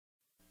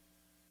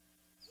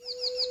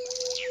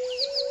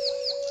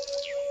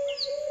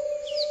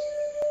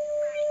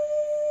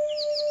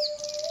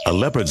A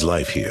leopard's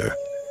life here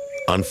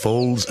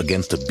unfolds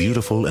against a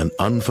beautiful and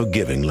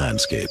unforgiving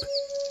landscape.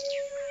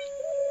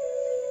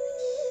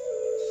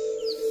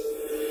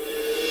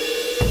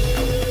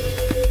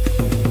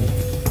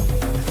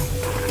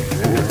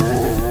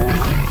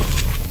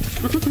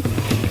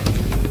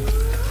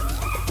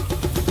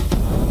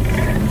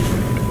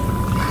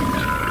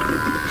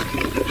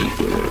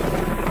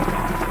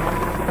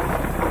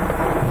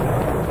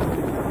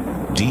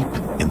 Deep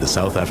in the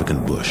South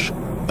African bush,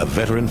 a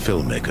veteran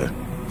filmmaker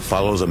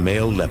follows a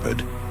male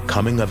leopard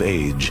coming of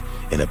age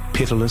in a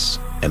pitiless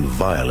and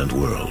violent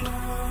world.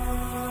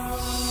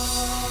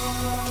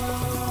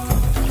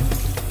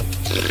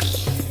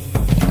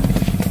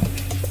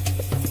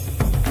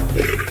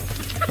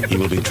 He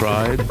will be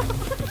tried,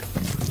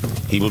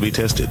 he will be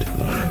tested,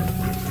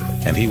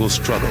 and he will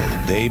struggle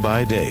day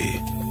by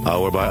day,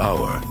 hour by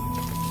hour,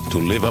 to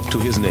live up to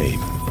his name,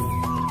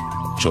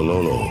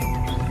 Chololo,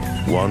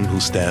 one who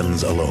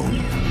stands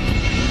alone.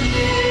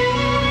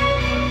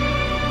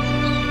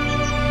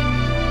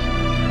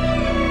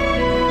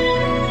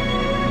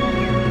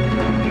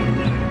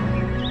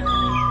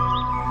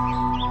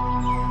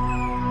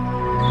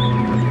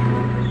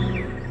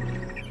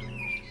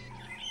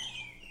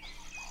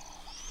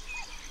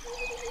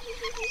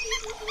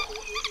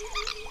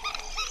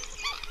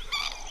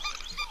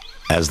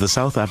 As the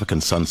South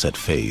African sunset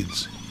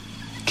fades,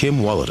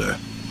 Kim Wallader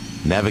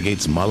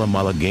navigates Mala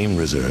Mala game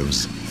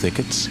reserves,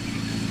 thickets,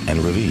 and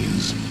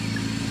ravines.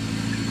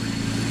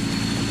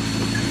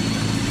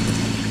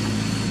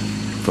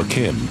 For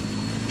Kim,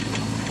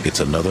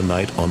 it's another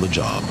night on the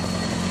job.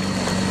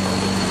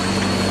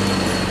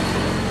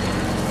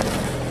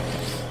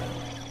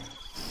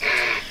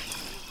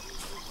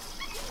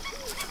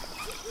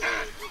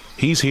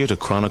 He's here to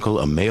chronicle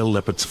a male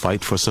leopard's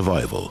fight for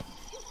survival,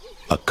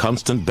 a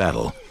constant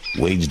battle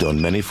waged on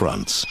many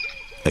fronts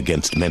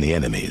against many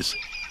enemies.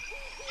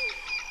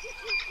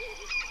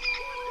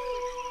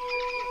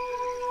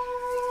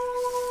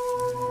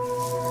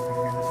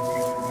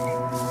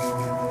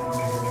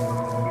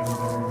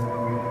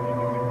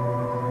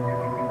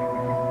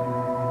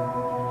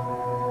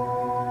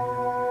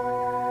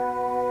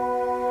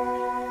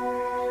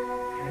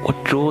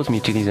 What draws me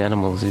to these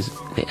animals is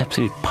their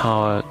absolute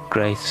power,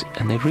 grace,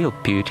 and their real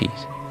beauties.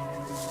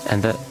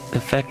 And the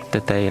fact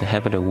that they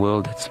inhabit a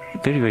world that's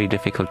very, very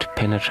difficult to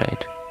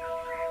penetrate.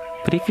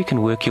 But if you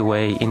can work your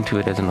way into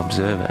it as an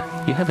observer,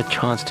 you have a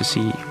chance to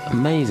see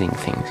amazing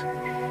things.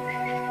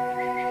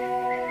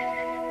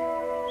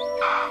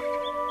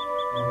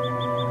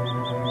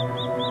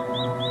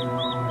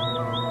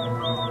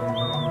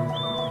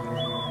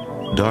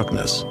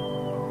 Darkness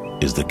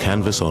is the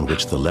canvas on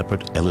which the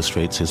leopard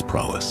illustrates his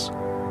prowess.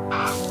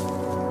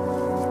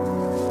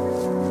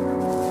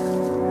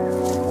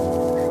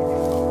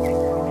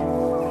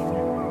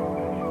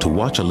 To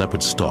watch a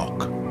leopard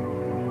stalk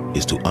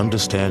is to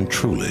understand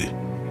truly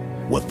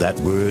what that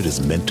word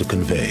is meant to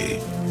convey.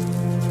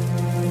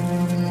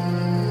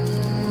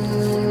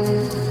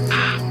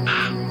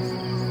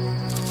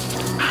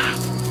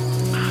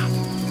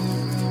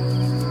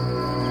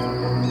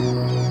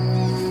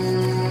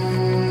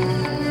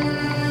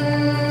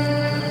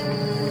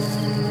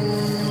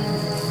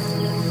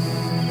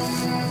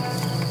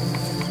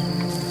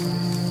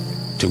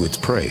 To its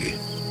prey,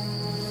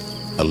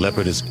 a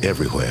leopard is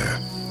everywhere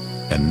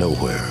and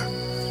nowhere,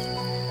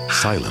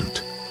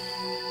 silent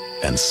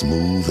and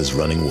smooth as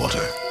running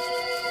water.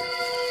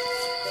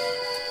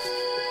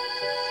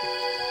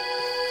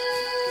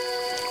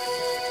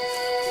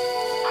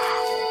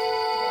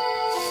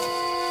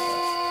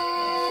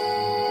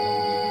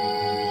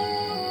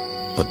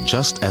 But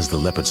just as the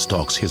leopard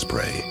stalks his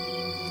prey,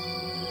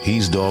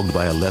 he's dogged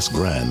by a less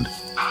grand,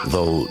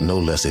 though no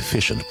less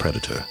efficient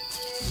predator.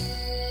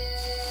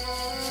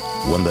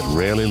 One that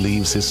rarely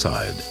leaves his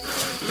side.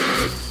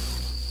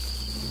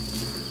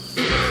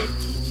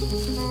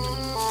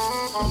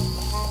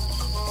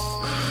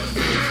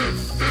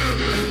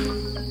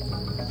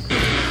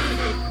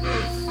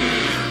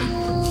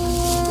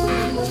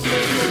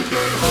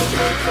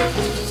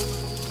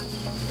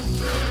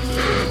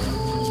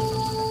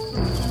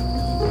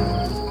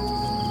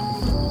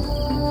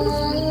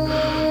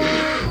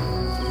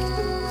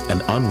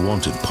 An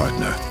unwanted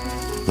partner,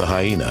 the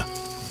hyena,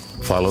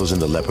 follows in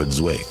the leopard's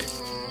wake,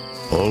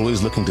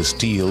 always looking to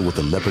steal what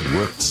the leopard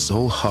worked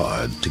so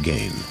hard to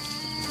gain.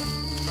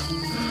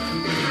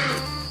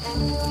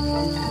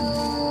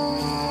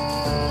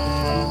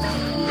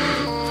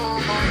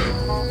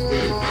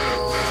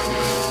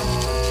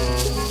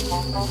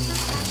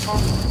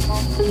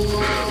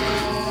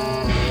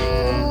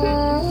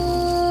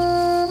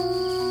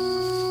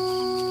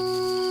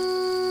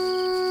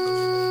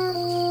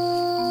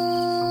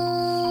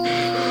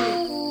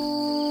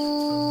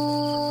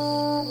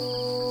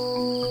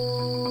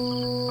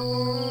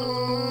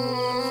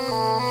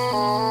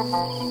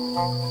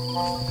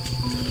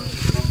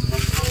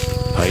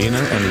 Hyena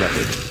and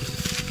leopard.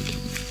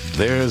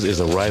 Theirs is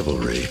a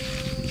rivalry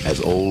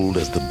as old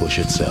as the bush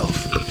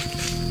itself.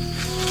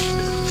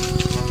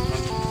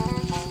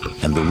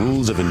 And the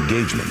rules of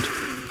engagement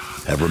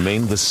have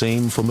remained the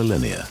same for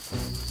millennia.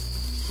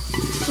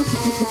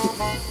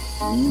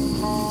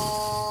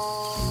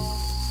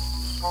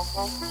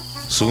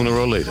 Sooner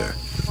or later,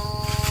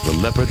 the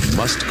leopard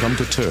must come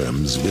to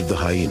terms with the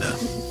hyena.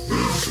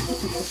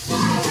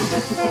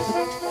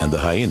 And the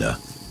hyena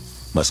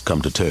must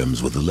come to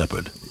terms with the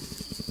leopard.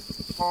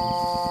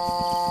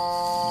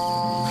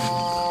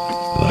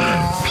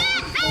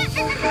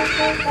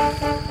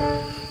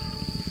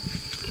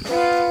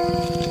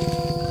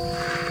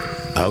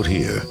 Out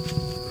here,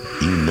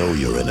 you know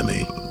your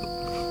enemy,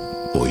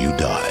 or you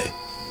die.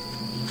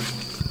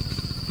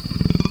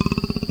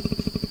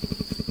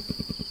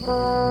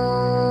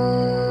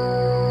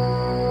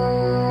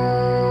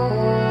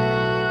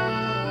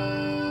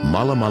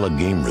 Mala Mala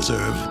Game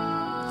Reserve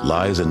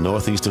lies in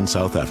northeastern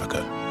South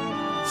Africa.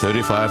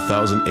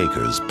 35,000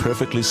 acres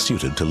perfectly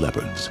suited to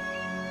leopards.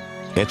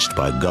 Etched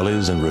by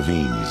gullies and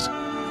ravines,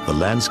 the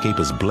landscape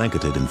is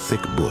blanketed in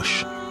thick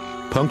bush,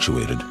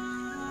 punctuated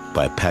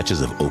by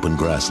patches of open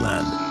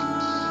grassland.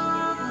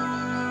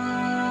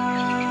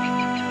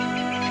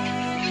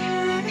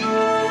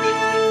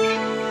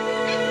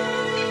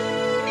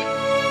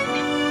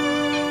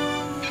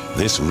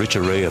 This rich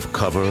array of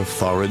cover,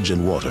 forage,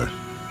 and water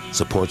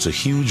supports a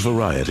huge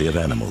variety of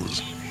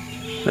animals.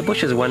 The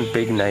bush is one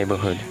big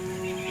neighborhood.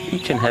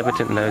 Each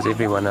inhabitant knows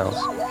everyone else,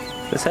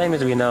 the same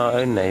as we know our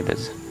own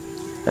neighbors,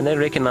 and they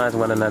recognize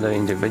one another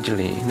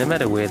individually, no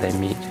matter where they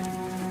meet.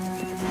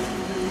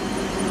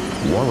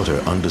 Wallater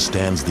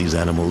understands these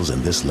animals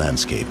and this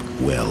landscape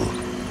well.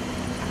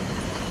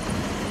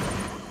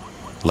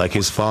 Like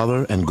his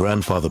father and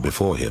grandfather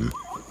before him,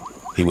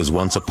 he was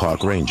once a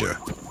park ranger,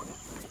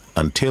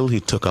 until he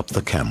took up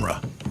the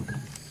camera.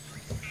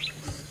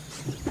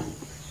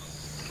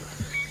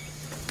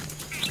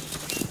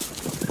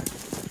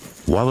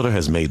 Wallater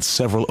has made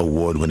several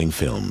award-winning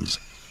films,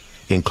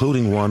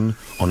 including one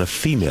on a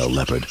female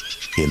leopard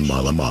in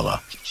Mala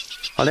Mala.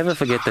 I'll never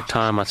forget the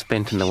time I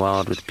spent in the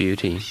wild with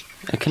Beauty.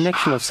 A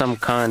connection of some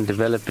kind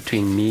developed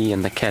between me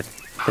and the cat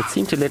that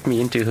seemed to let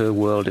me into her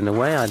world in a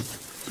way I'd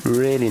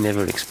really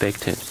never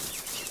expected.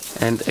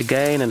 And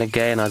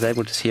again I was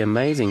able to see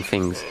amazing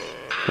things,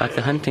 like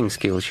the hunting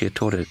skills she had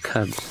taught her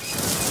cubs.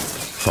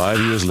 5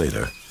 years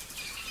later,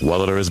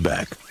 Wallater is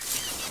back,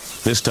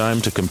 this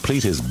time to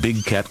complete his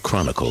Big Cat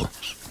Chronicle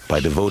by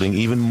devoting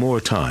even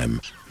more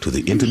time to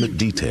the intimate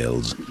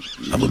details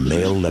of a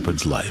male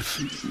leopard's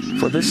life.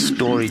 For this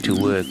story to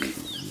work,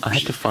 I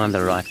had to find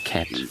the right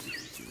cat,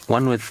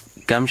 one with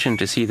gumption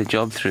to see the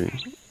job through,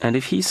 and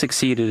if he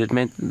succeeded, it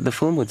meant the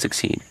film would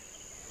succeed.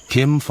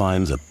 Kim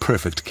finds a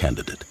perfect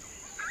candidate,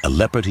 a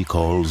leopard he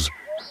calls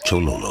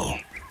Chololo.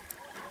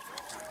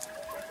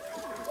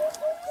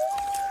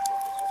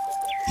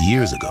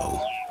 Years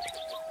ago,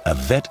 a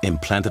vet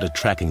implanted a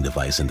tracking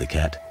device in the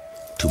cat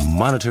to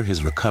monitor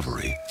his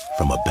recovery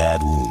from a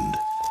bad wound,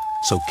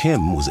 so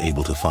Kim was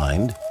able to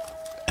find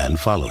and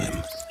follow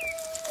him.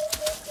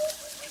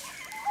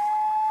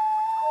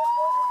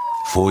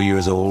 4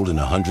 years old and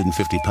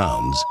 150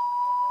 pounds,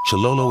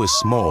 Chololo is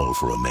small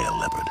for a male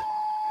leopard.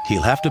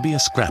 He'll have to be a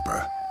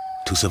scrapper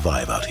to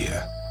survive out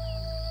here.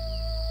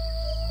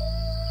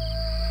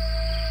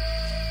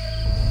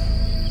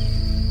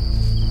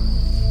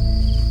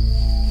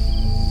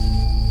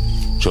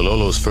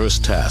 Chololo's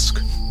first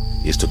task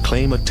is to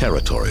claim a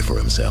territory for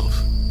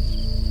himself.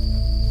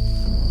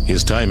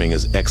 His timing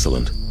is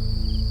excellent.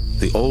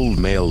 The old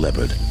male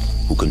leopard,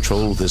 who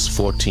controlled this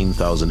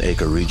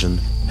 14,000-acre region,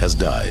 has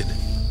died.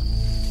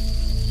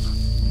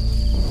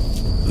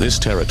 This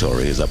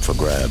territory is up for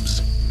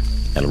grabs,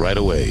 and right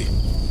away,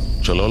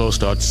 Chololo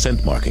starts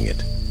scent marking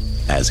it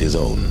as his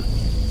own.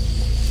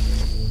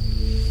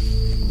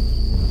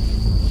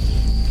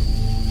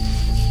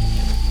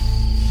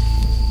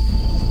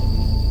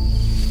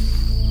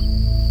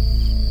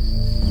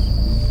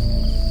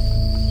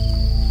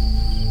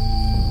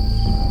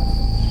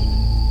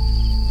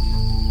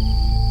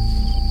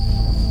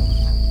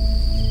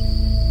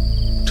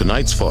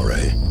 Tonight's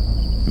foray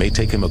may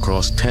take him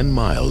across 10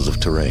 miles of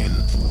terrain.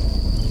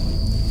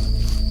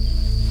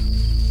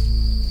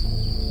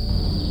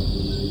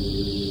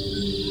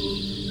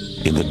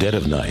 In the dead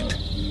of night,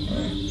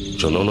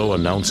 Chololo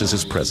announces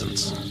his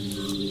presence,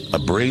 a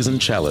brazen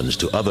challenge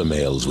to other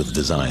males with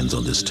designs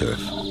on this turf.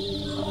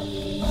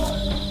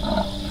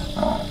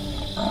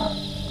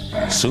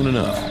 Soon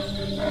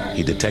enough,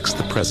 he detects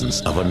the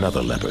presence of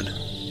another leopard.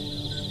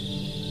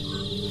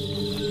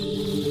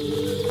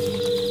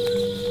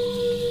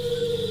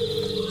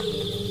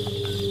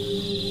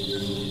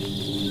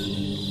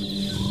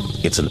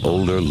 It's an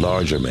older,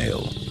 larger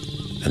male,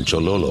 and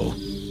Chololo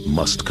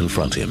must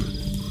confront him.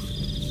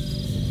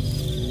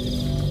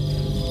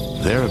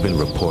 There have been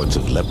reports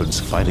of leopards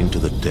fighting to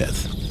the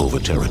death over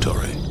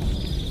territory.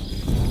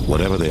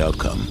 Whatever the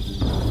outcome,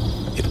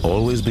 it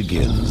always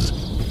begins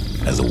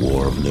as a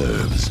war of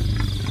nerves.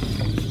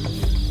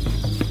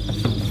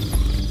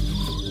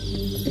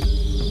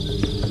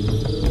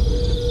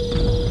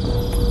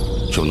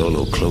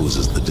 Chololo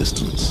closes the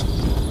distance,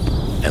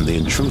 and the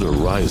intruder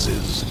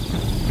rises.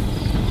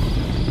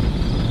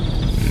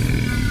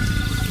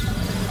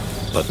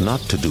 but not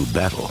to do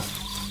battle.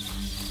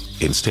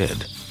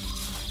 Instead,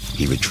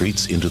 he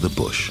retreats into the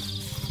bush.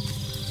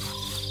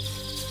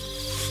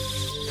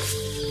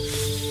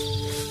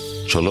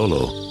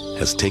 Chololo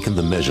has taken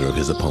the measure of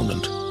his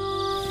opponent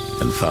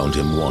and found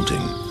him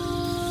wanting.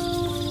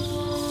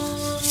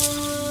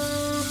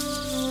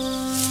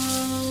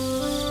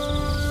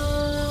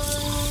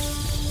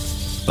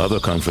 Other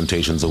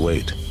confrontations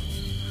await,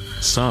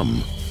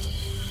 some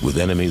with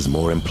enemies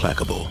more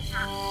implacable,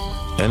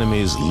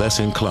 enemies less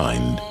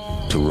inclined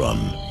to run.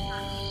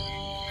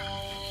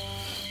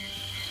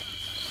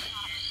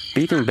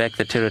 Beating back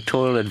the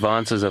territorial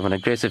advances of an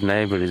aggressive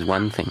neighbor is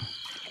one thing.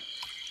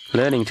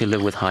 Learning to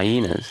live with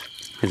hyenas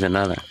is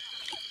another.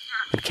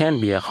 It can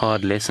be a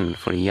hard lesson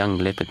for a young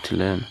leopard to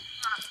learn.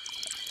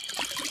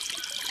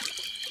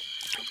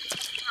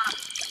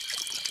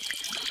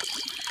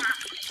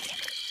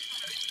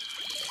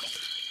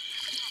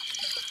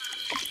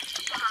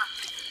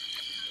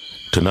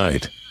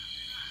 Tonight,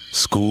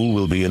 school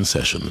will be in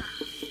session.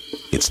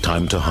 It's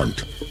time to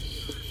hunt.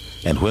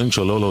 And when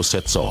Chololo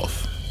sets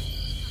off,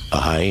 a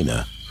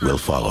hyena will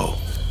follow.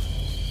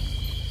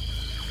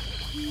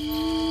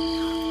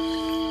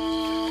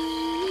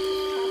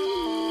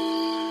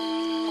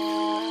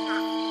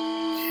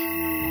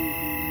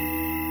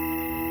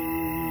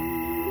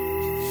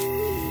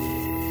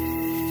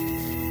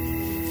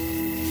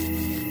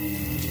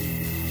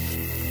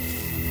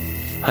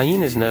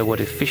 Hyenas know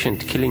what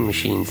efficient killing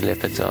machines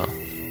leopards are.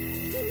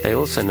 They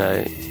also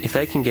know if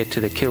they can get to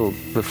the kill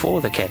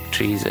before the cat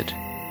trees it,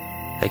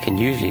 they can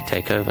usually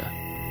take over.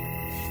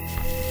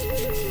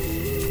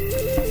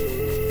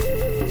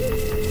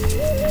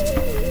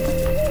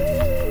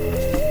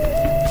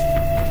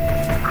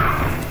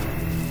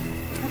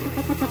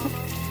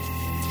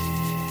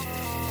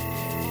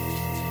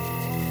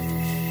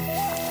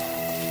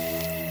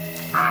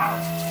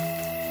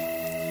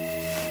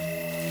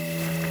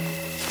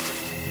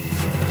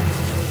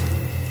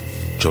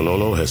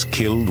 Chololo has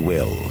killed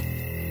well,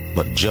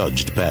 but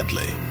judged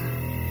badly.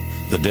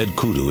 The dead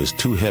kudu is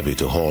too heavy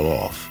to haul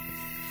off,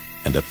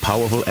 and a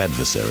powerful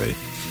adversary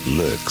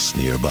lurks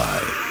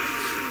nearby.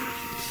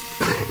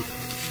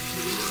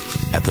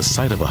 At the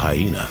sight of a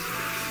hyena,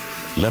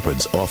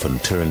 leopards often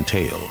turn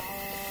tail.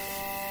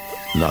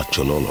 Not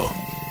Chololo.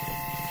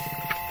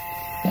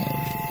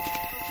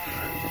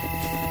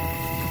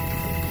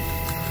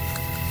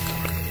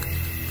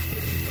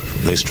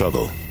 They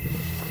struggle.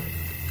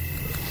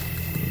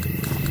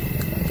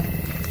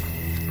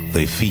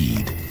 They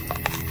feed.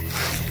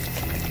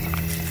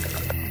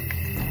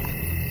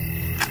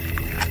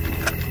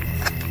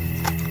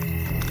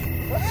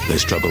 They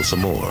struggle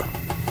some more.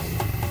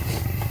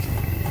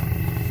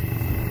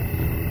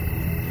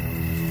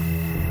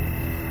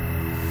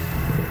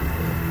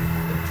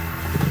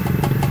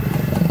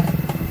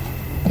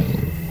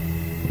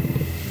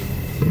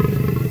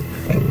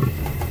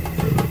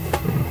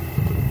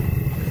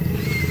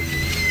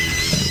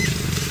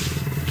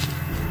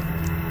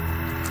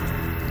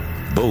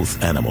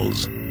 Both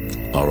animals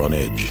are on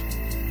edge.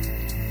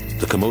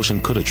 The commotion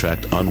could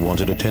attract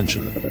unwanted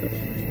attention.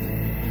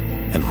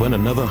 And when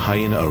another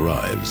hyena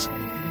arrives,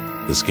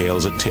 the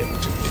scales are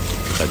tipped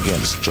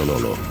against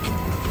Chololo.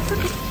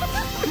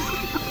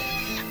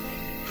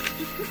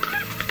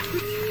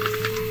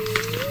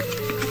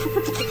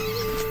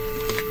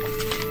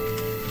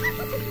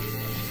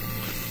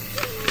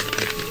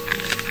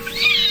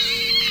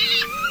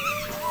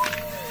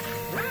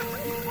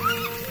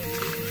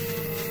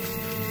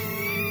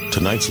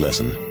 Tonight's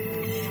lesson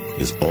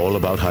is all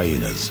about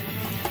hyenas,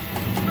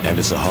 and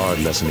it's a hard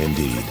lesson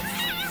indeed.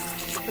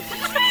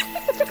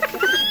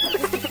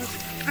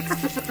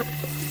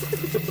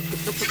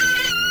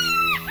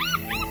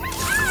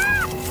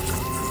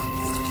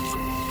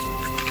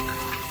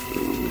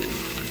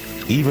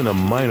 Even a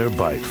minor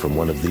bite from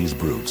one of these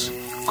brutes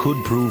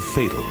could prove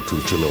fatal to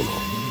Chololo.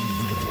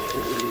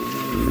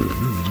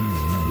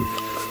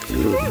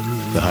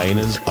 The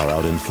hyenas are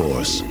out in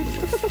force,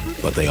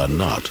 but they are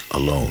not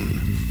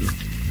alone.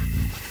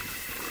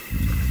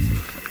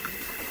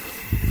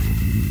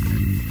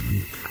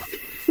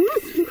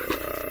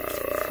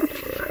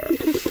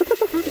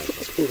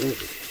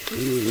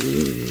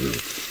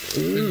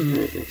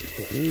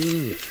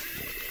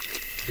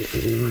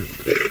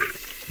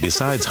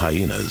 Besides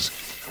hyenas,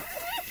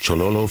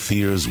 Chololo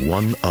fears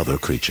one other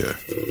creature.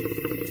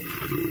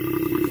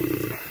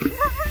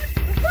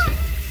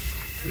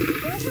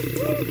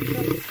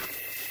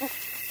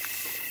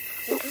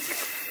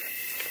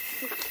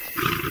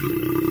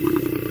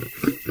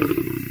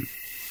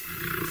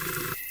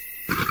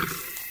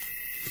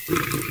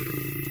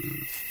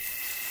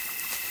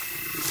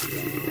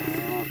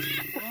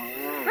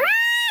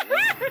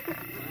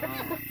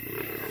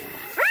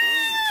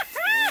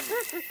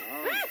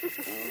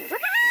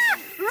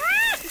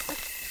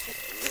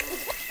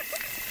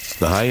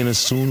 The hyenas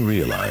soon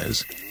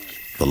realize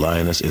the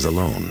lioness is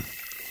alone,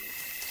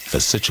 a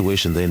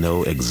situation they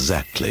know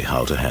exactly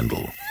how to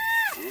handle.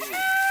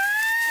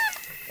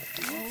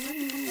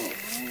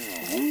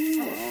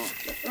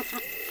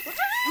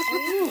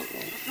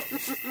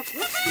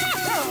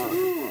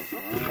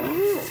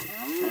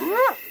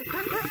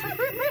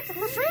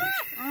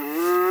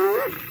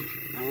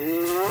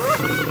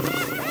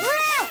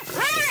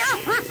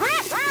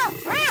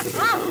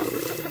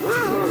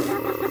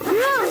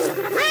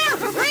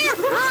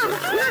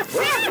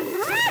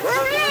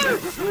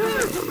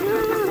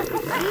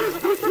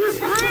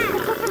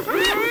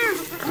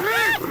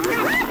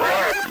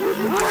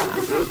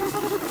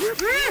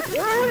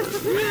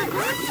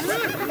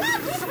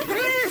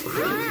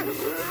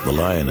 The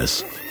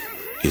lioness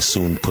is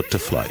soon put to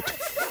flight.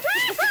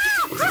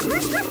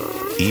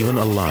 Even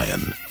a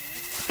lion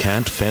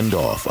can't fend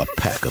off a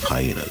pack of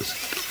hyenas.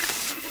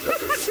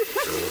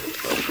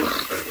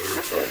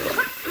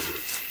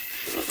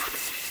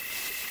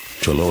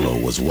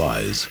 Chololo was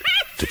wise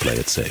to play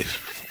it safe.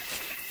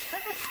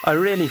 I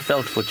really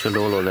felt for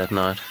Chololo that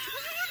night.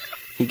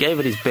 He gave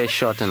it his best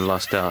shot and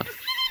lost out.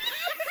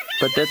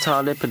 But that's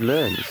how a leopard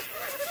learns.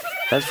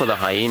 As for the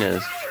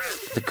hyenas,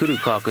 the kudu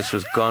carcass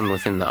was gone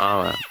within the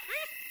hour.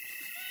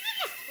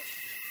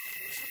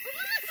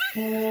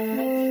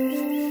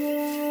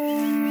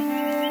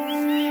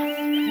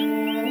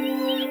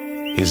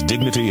 His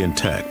dignity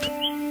intact,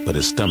 but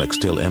his stomach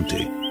still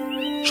empty,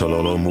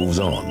 Chololo moves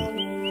on,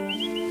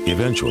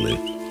 eventually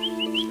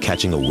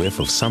catching a whiff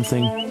of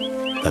something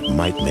that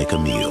might make a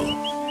meal.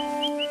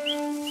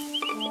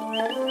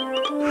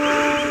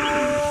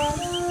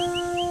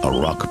 A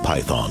rock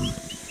python.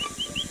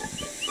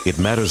 It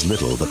matters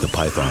little that the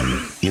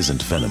python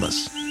isn't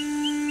venomous.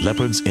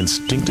 Leopards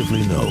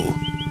instinctively know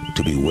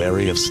to be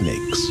wary of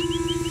snakes.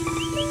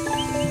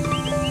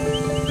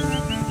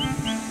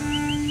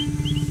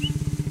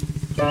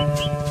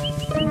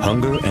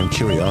 Hunger and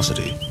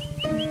curiosity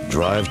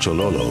drive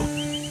Chololo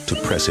to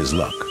press his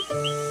luck.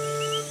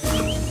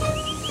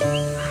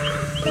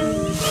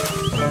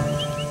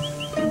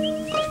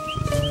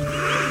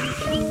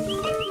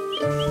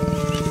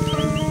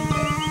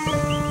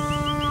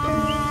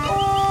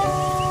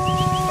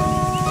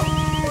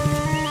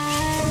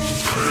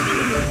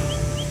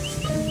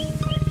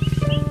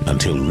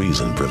 Until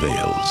reason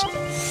prevails.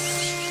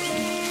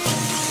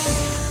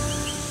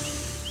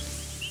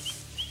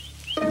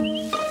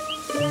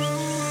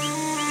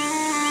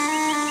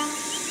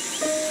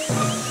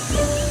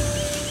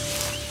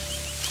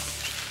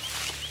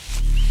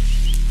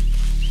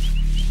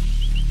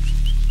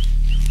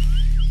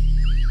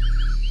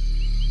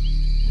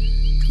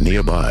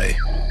 Nearby,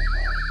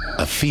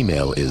 a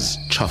female is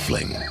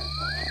chuffling,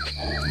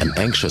 an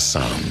anxious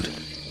sound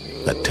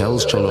that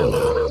tells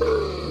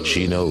Chololo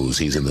she knows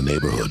he's in the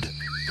neighborhood.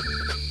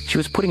 She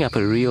was putting up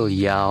a real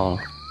yowl,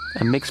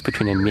 a mix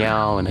between a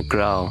meow and a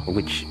growl,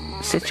 which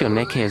sets your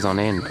neck hairs on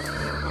end.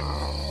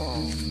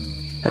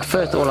 At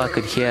first, all I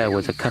could hear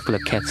was a couple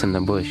of cats in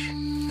the bush.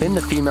 Then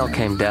the female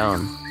came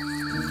down.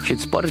 She had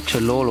spotted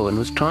Chololo and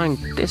was trying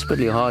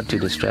desperately hard to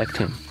distract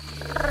him.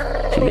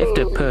 She left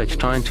her perch,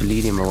 trying to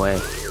lead him away.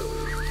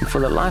 And for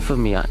the life of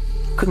me, I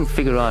couldn't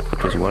figure out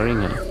what was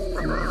worrying her.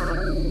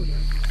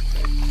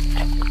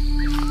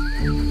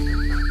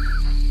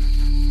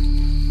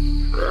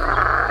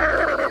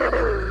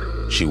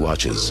 She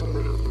watches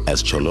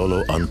as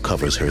Chololo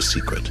uncovers her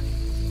secret.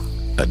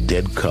 A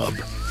dead cub,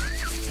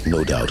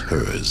 no doubt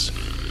hers.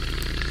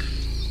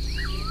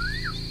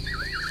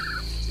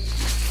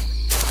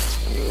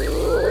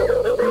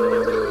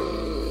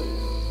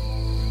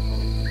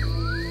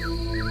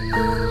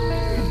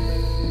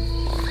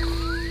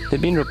 There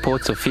have been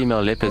reports of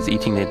female leopards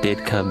eating their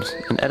dead cubs,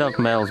 and adult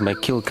males may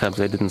kill cubs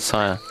they didn't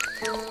sire.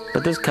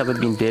 But this cub had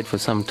been dead for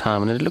some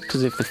time, and it looked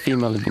as if the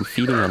female had been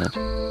feeding on it.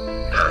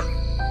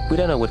 We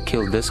don't know what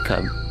killed this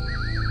cub,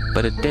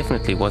 but it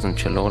definitely wasn't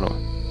Chololo.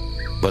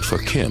 But for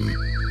Kim,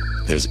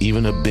 there's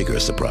even a bigger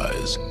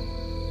surprise.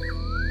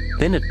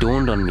 Then it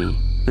dawned on me,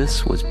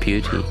 this was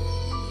Beauty,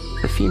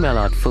 the female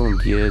I'd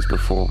filmed years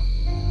before.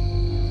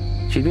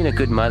 She'd been a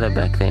good mother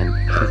back then,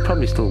 and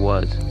probably still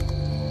was.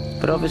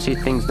 But obviously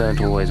things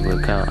don't always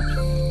work out.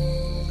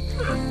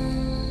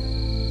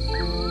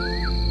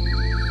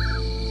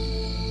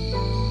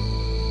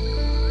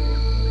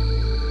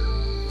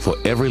 For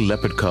every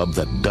leopard cub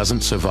that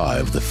doesn't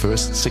survive the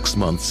first 6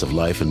 months of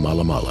life in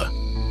Mala Mala,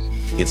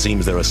 it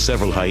seems there are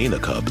several hyena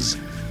cubs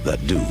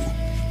that do.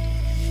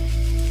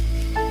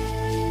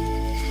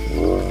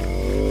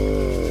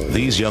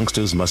 These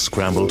youngsters must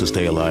scramble to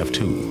stay alive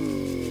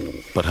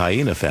too. But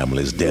hyena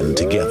families den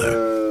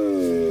together,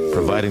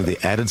 providing the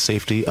added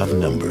safety of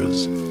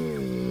numbers.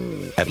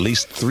 At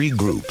least 3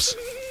 groups,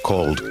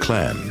 called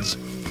clans,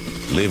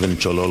 live in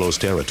Chololo's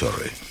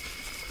territory.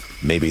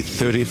 Maybe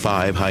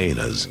 35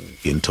 hyenas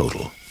in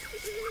total.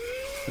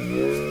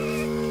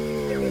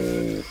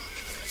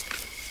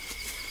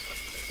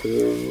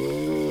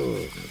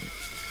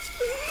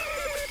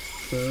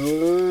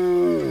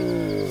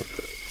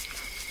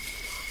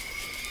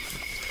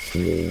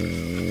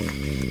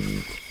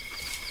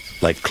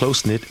 Like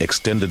close-knit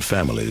extended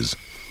families,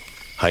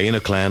 hyena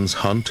clans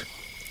hunt,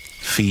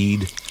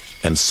 feed,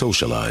 and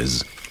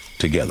socialize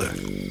together.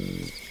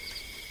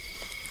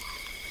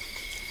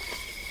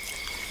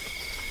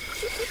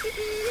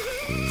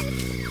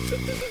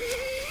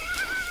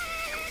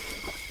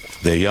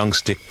 Their young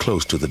stick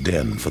close to the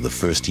den for the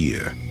first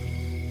year.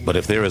 But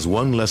if there is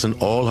one lesson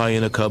all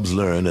hyena cubs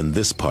learn in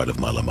this part of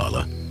Mala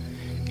Mala,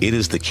 it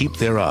is to keep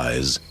their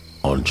eyes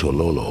on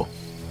Chololo.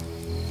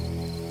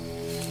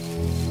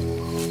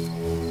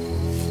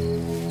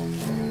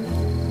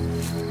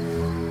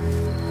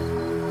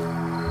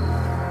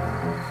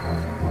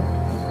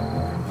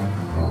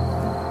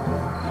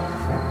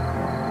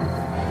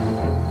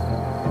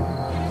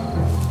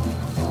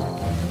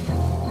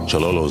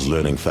 Chololo's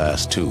learning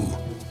fast too.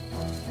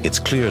 It's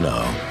clear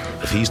now,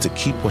 if he's to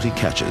keep what he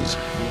catches,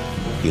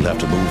 he'll have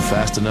to move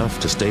fast enough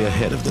to stay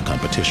ahead of the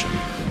competition.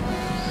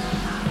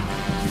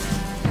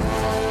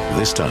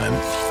 This time,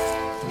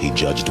 he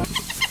judged.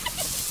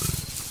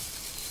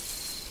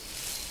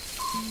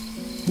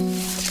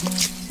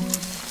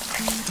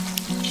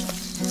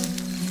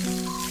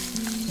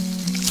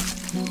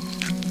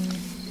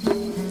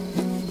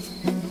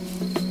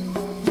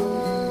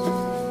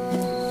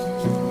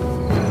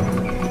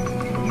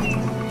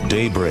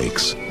 Day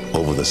breaks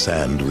over the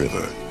Sand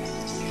River.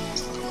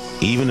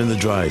 Even in the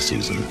dry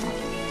season,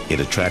 it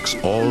attracts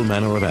all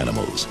manner of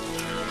animals,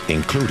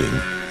 including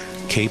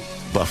Cape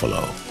buffalo.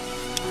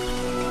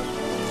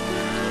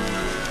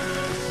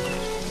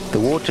 The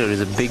water is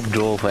a big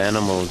draw for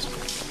animals,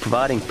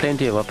 providing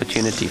plenty of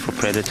opportunity for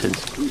predators.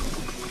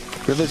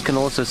 Rivers can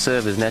also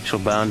serve as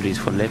natural boundaries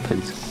for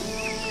leopards.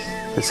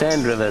 The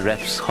Sand River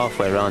wraps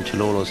halfway around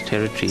Chololo's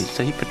territory,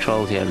 so he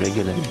patrols here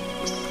regularly.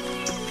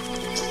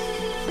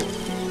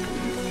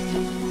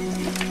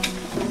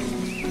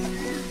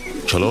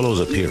 Chololo's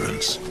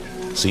appearance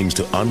seems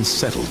to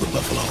unsettle the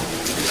buffalo.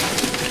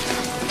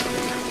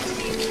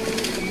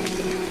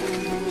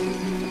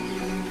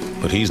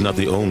 But he's not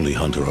the only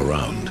hunter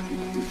around.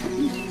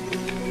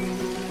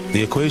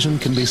 The equation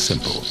can be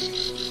simple.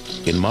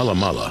 In Mala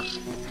Mala,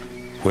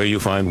 where you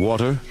find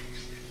water,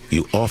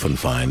 you often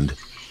find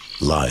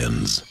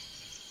lions.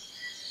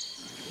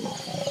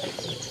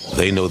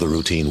 They know the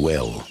routine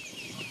well.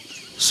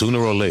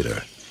 Sooner or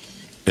later,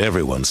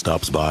 everyone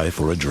stops by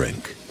for a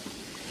drink.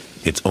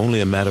 It's only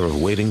a matter of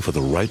waiting for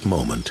the right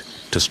moment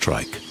to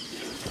strike.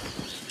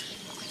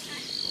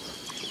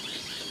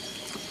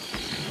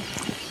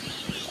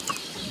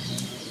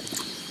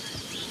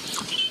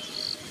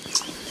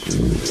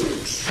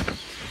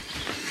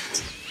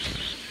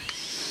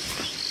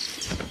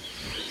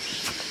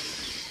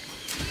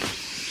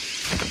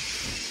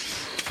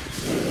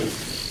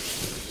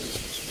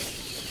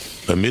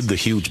 Amid the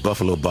huge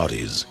buffalo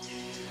bodies,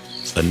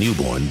 a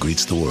newborn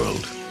greets the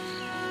world.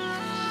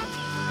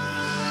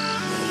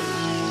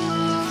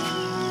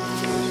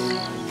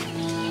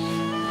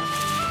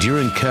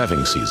 During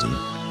calving season,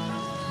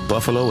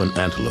 buffalo and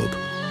antelope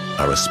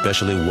are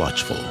especially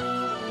watchful.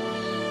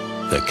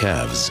 Their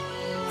calves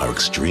are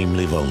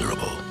extremely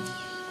vulnerable.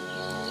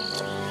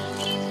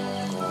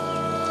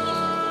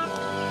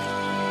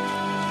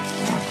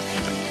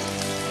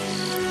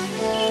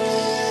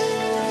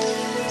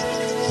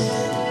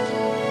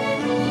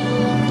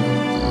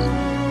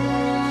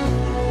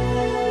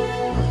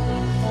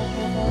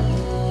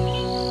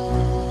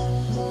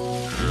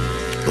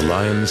 The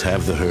lions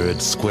have the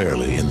herd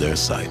squarely in their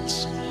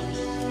sights.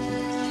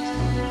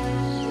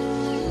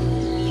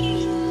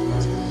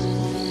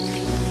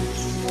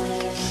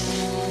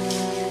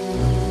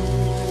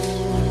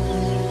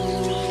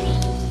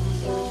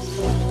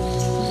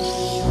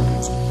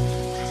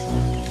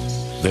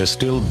 There's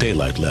still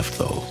daylight left,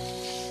 though,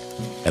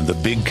 and the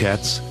big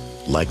cats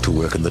like to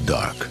work in the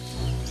dark.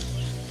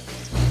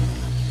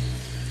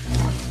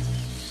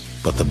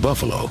 But the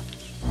buffalo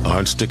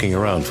aren't sticking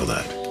around for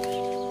that.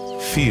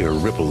 Fear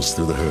ripples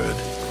through the herd,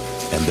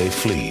 and they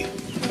flee,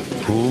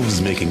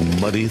 hooves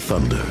making muddy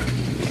thunder.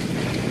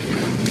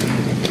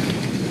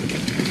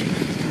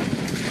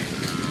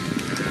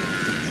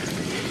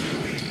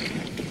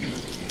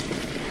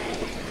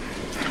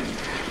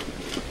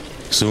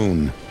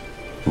 Soon,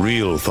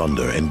 real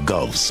thunder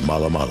engulfs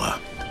Mala Mala.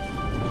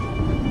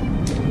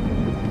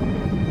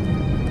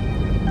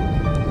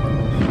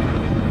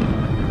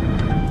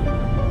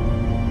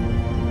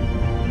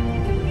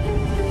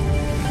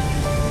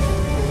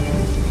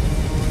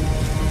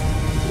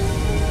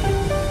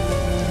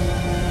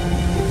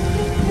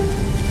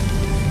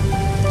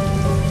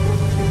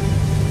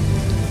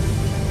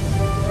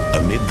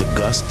 Amid the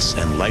gusts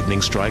and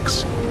lightning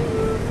strikes,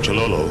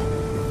 Chololo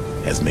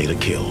has made a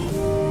kill.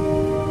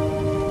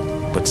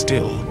 But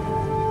still,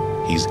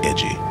 he's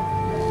edgy.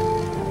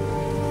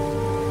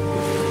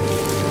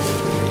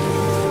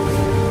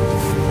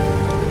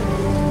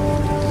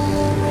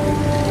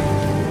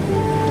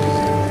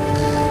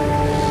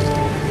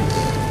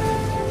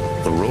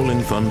 The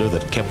rolling thunder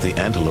that kept the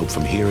antelope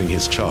from hearing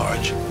his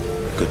charge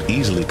could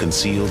easily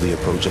conceal the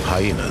approach of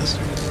hyenas.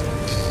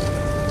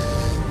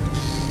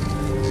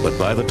 But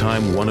by the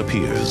time one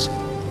appears,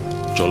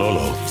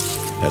 Chololo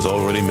has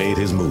already made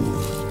his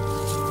move.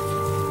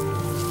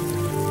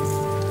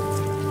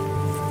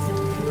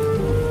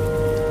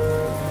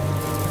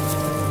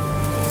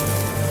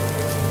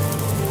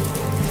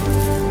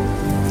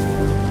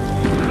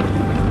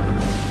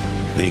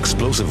 The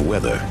explosive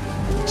weather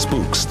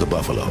spooks the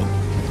buffalo.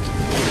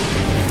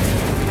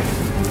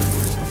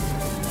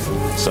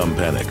 Some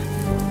panic,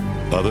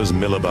 others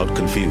mill about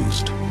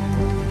confused.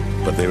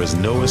 But there is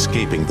no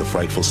escaping the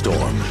frightful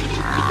storm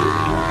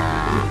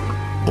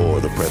or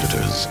the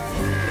predators.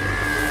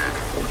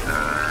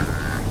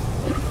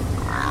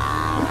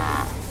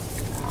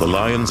 The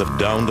lions have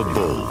downed a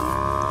bull,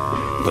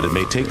 but it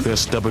may take their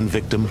stubborn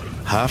victim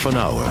half an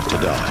hour to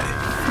die.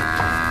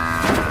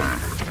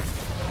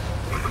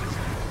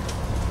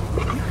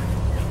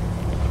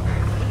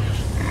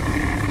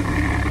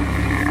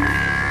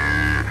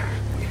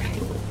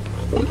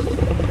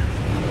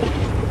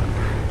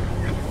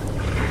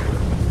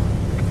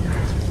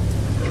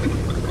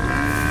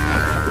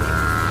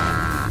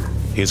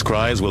 His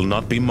cries will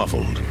not be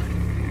muffled,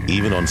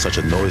 even on such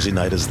a noisy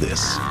night as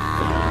this.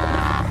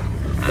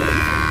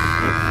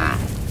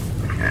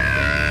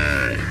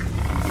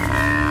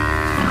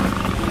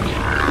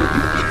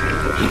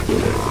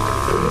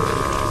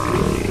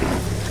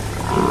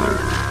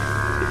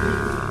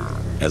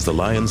 As the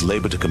lions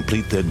labor to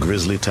complete their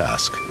grisly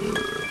task,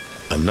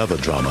 another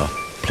drama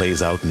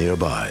plays out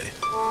nearby.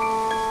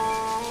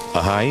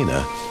 A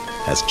hyena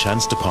has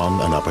chanced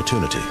upon an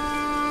opportunity.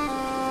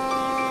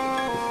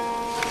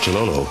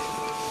 Chololo,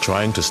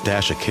 trying to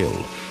stash a kill,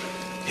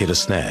 hit a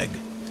snag.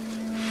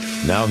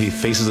 Now he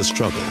faces a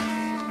struggle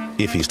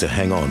if he's to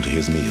hang on to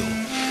his meal.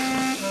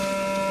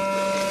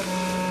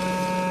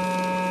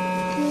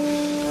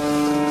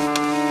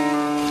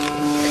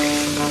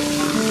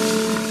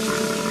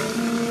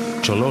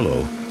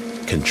 Chololo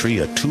can tree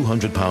a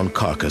 200-pound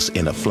carcass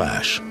in a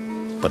flash,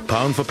 but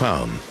pound for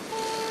pound,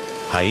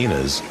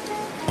 hyenas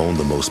own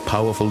the most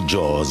powerful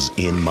jaws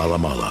in Mala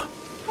Mala.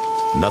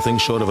 Nothing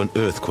short of an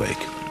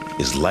earthquake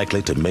is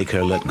likely to make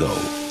her let go.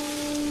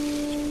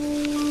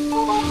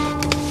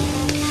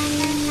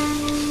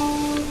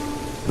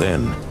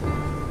 Then,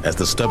 as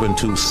the stubborn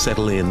two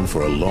settle in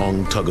for a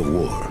long tug of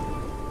war,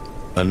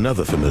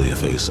 another familiar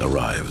face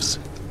arrives.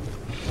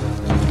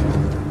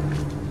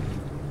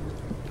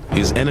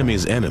 His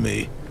enemy's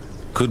enemy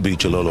could be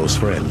Chololo's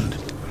friend,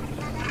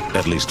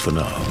 at least for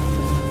now.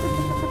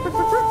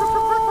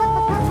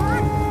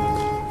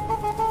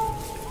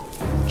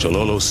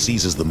 Chololo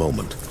seizes the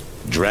moment,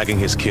 dragging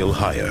his kill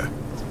higher.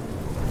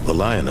 The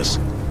lioness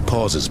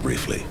pauses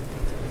briefly,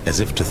 as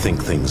if to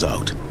think things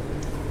out.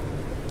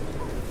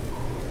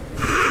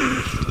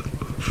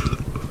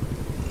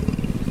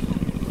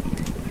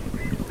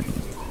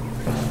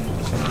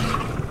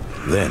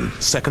 Then,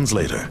 seconds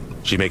later,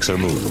 she makes her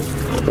move.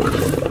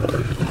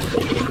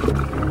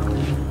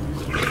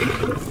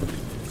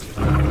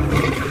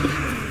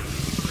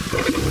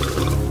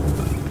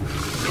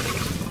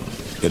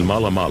 In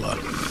Mala Mala,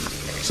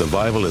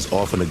 survival is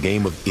often a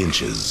game of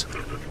inches.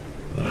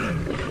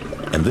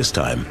 And this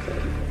time,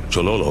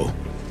 Chololo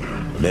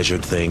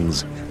measured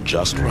things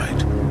just right.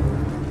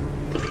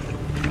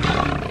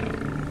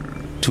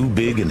 Too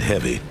big and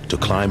heavy to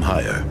climb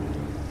higher,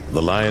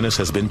 the lioness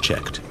has been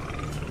checked.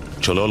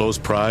 Chololo's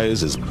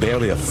prize is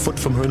barely a foot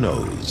from her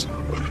nose,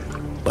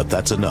 but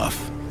that's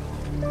enough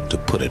to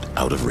put it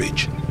out of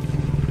reach.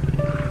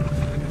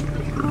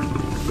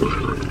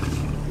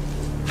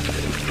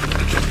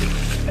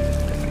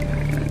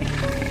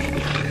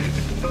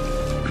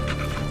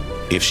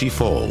 If she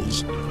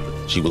falls,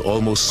 she will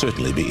almost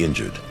certainly be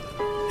injured.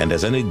 And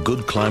as any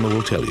good climber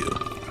will tell you,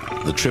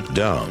 the trip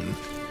down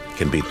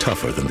can be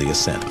tougher than the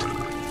ascent.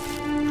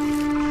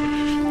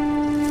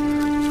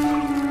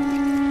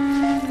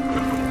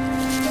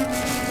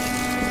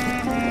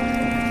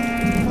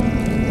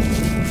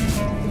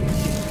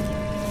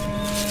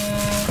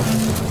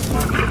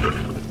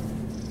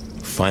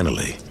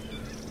 Finally,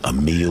 a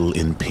meal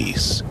in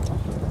peace.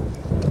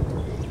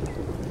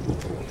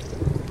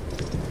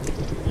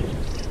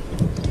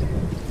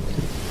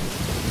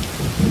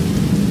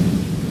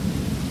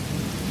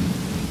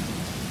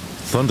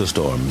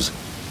 Thunderstorms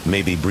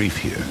may be brief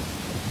here,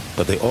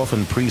 but they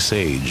often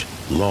presage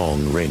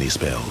long rainy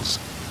spells.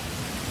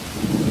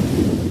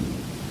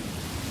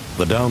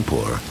 The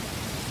downpour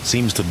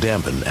seems to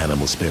dampen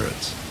animal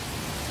spirits.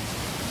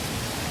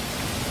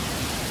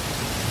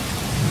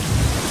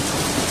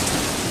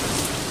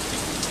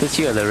 This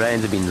year the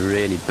rains have been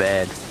really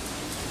bad.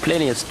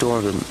 Plenty of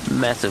storms and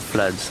massive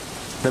floods,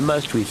 the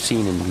most we've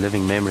seen in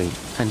living memory,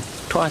 and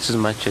twice as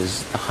much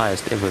as the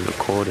highest ever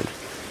recorded.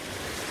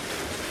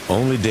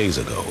 Only days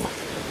ago,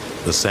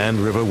 the Sand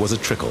River was a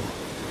trickle.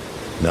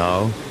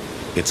 Now,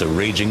 it's a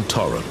raging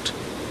torrent,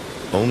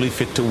 only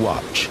fit to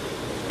watch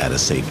at a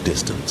safe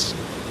distance.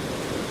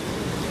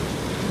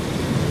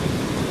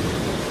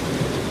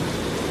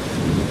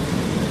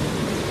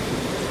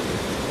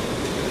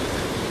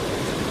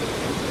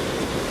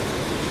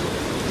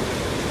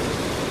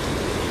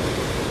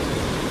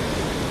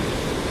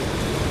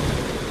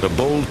 The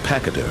bold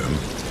pachyderm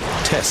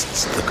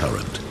tests the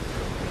current.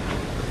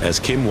 As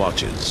Kim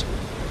watches,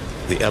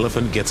 the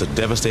elephant gets a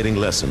devastating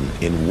lesson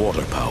in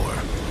water power.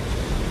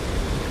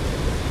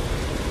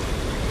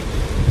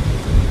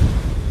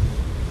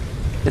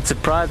 It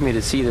surprised me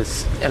to see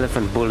this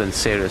elephant bull in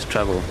serious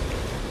trouble.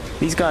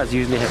 These guys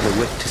usually have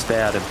the wit to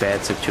stay out of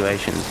bad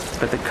situations,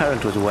 but the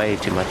current was way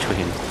too much for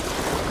him.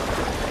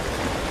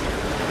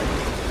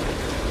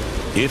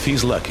 If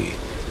he's lucky,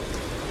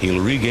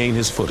 he'll regain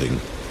his footing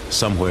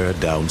somewhere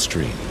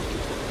downstream.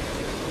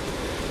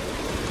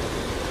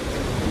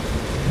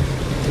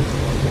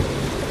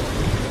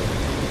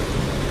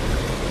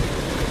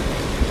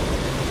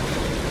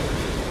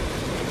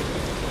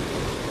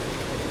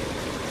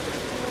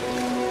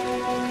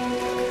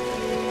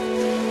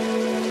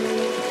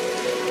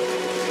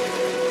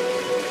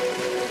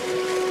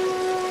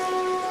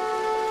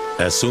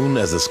 As soon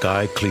as the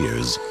sky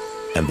clears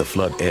and the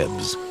flood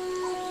ebbs,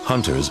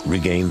 hunters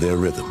regain their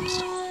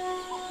rhythms.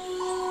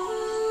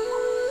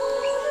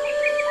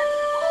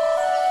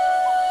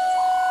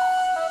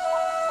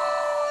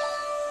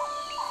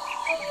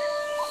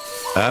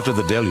 After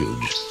the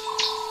deluge,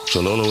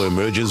 Chololo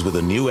emerges with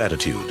a new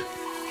attitude.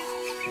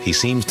 He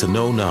seems to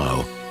know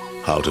now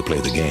how to play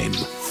the game.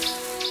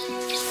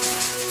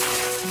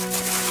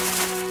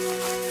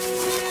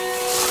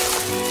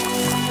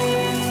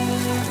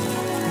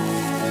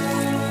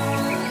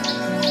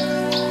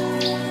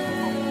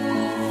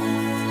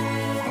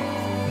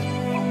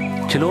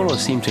 Chololo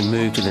seemed to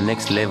move to the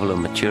next level of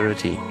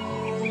maturity.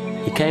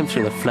 He came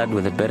through the flood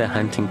with a better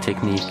hunting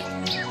technique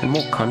and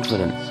more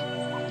confidence.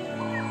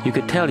 You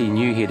could tell he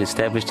knew he had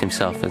established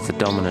himself as the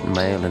dominant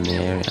male in the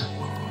area.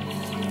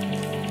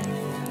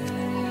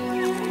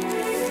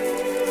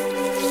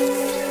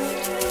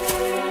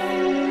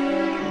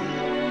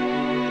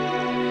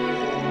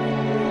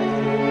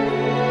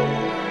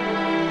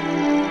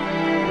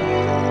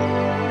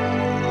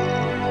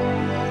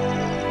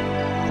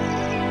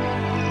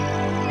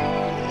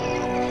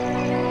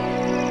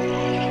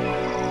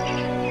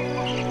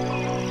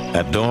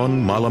 At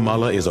dawn, Mala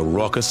Mala is a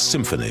raucous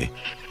symphony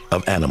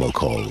of animal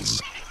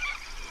calls.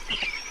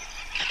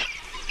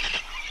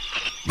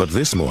 But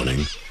this morning,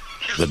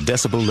 the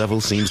decibel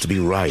level seems to be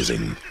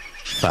rising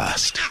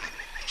fast.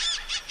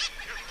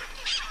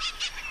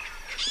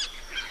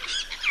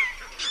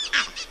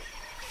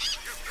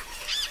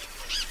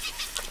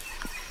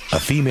 A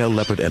female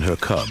leopard and her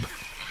cub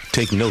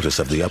take notice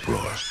of the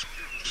uproar.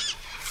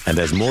 And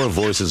as more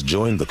voices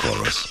join the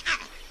chorus,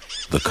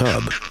 the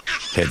cub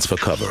heads for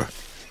cover.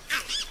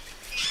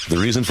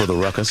 The reason for the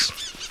ruckus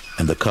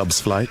and the cub's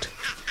flight?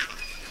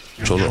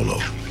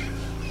 Chololo.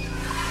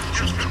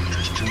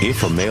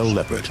 If a male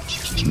leopard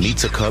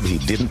meets a cub he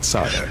didn't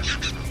sire,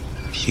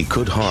 he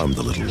could harm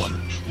the little one.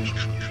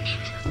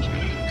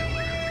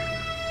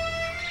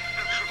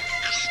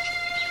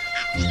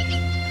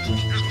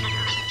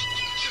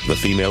 The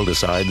female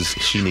decides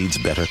she needs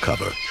better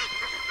cover.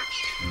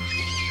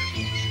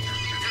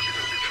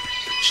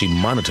 She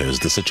monitors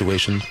the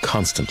situation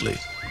constantly,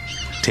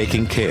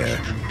 taking care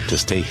to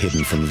stay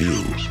hidden from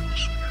view.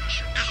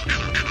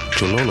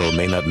 Chololo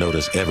may not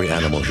notice every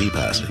animal he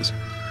passes,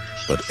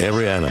 but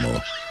every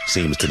animal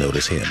seems to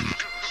notice him.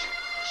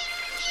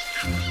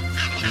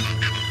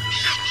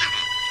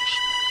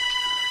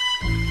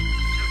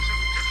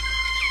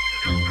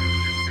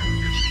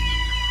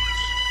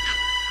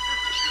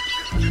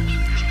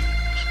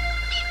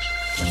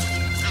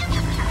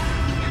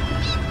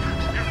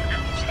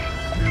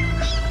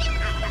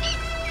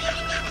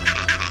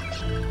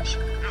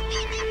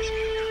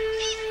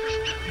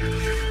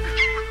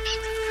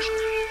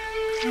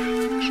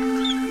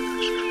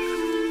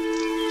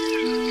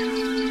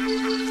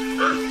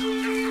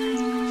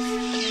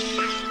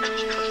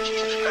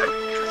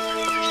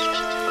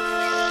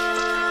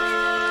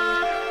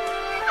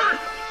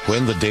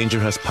 When the danger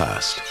has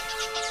passed,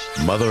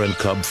 mother and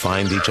cub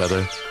find each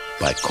other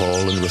by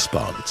call and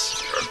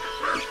response,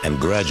 and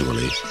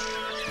gradually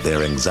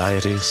their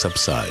anxiety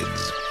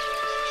subsides.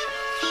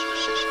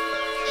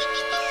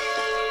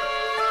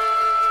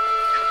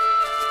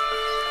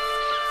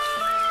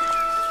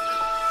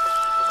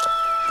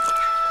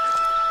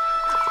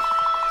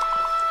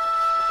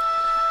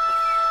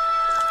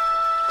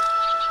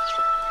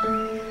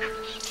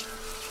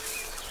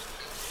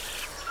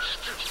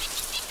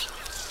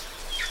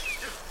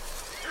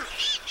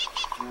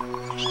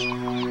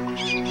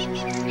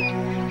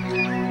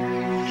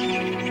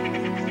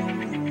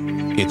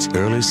 It's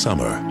early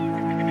summer,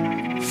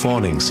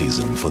 fawning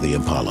season for the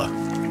impala.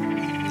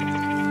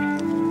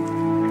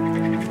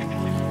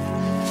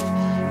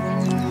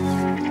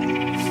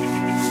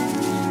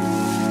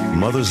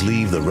 Mothers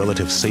leave the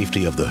relative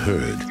safety of the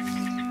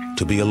herd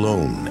to be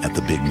alone at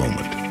the big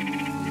moment.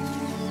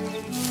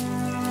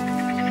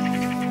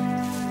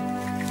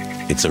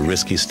 It's a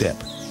risky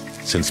step,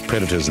 since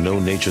predators know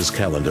nature's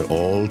calendar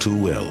all too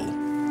well.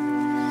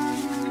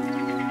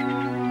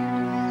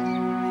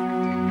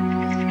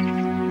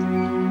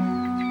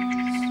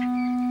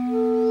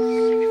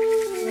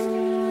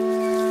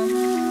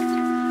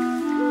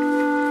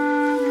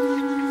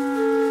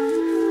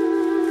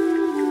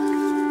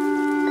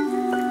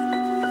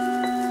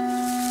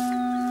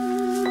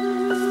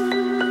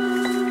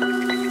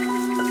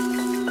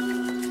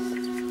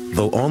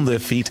 Though on their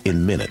feet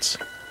in minutes,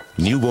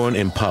 newborn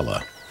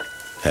impala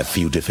have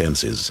few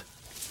defenses,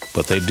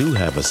 but they do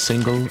have a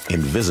single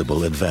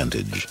invisible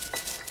advantage.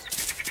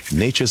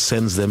 Nature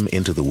sends them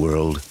into the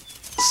world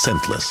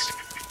scentless.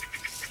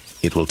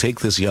 It will take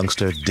this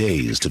youngster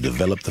days to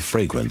develop the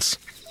fragrance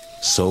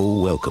so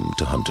welcome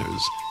to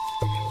hunters.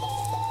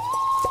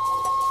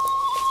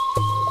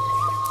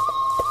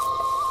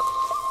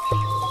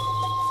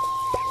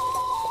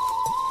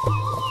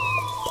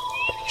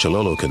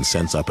 Chololo can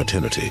sense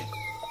opportunity,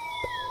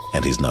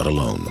 and he's not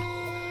alone.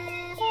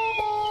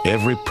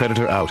 Every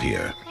predator out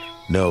here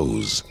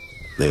knows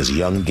there's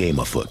young game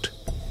afoot.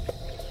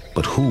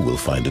 But who will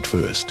find it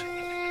first?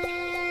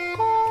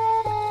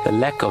 The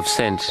lack of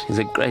scent is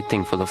a great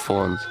thing for the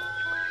fawns.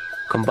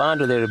 Combined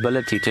with their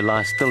ability to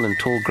lie still in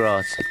tall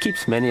grass, it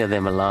keeps many of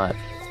them alive.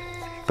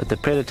 But the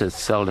predators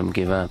seldom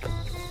give up.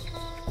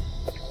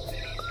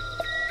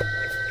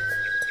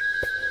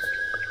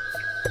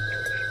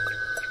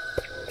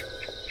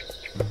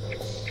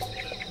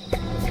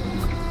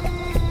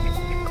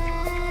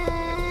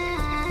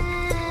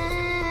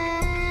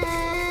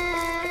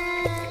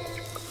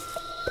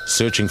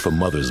 Searching for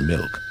mother's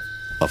milk,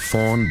 a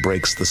fawn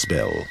breaks the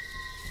spell.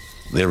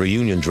 Their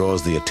reunion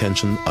draws the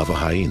attention of a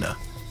hyena.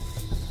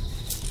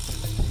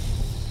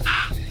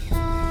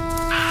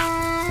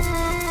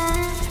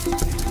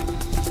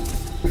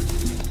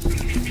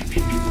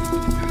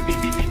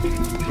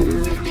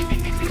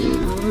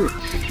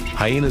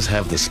 Hyenas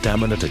have the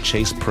stamina to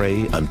chase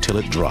prey until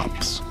it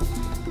drops,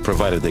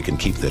 provided they can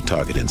keep their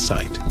target in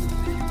sight.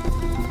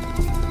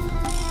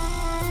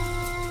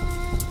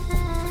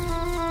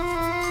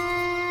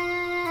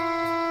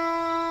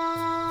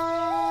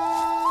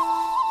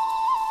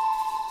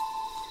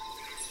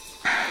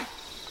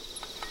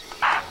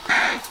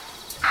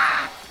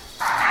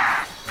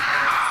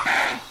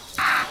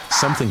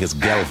 Something has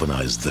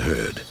galvanized the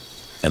herd,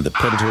 and the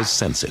predators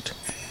sense it.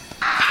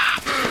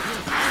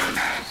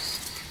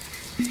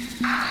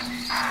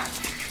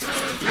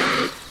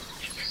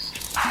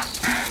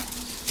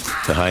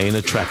 The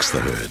hyena tracks the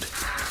herd.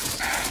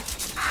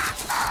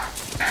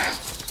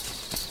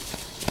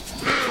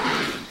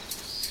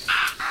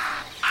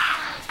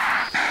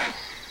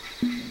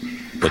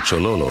 But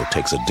Chololo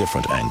takes a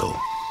different angle.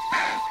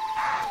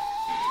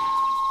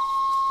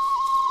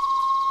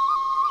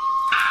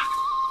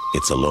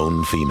 It's a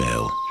lone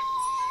female.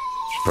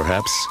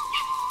 Perhaps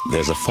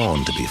there's a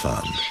fawn to be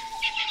found.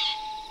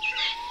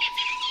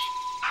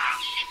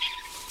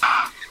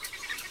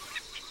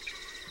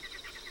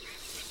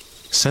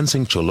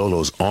 Sensing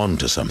Chololo's on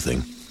to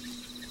something,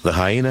 the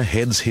hyena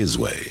heads his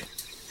way.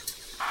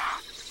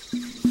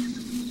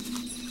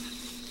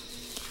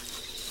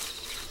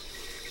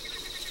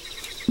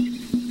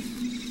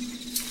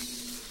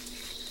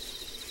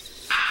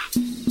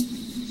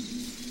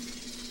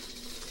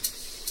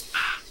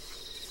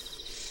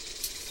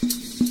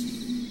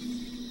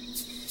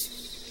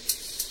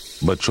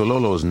 But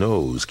Chololo's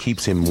nose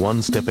keeps him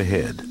one step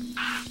ahead,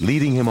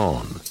 leading him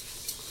on,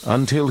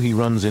 until he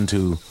runs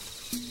into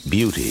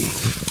Beauty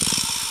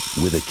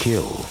with a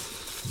kill.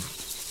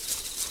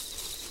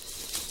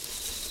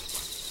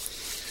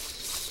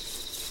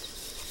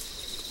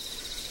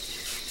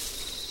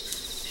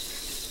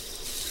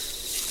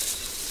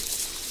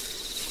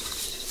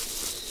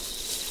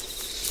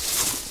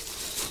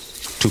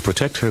 To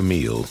protect her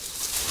meal,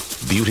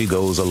 Beauty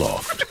goes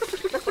aloft.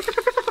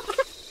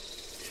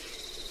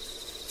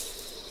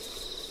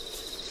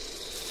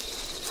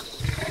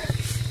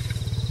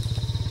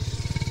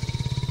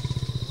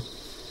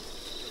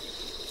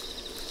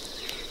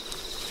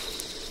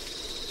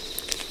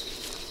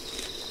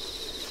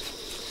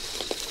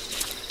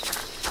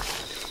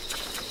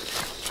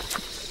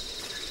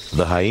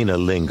 The hyena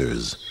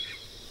lingers,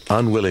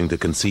 unwilling to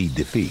concede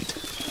defeat.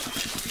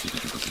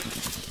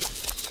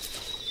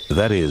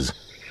 That is,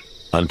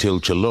 until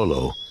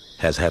Chololo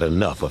has had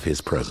enough of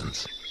his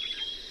presence.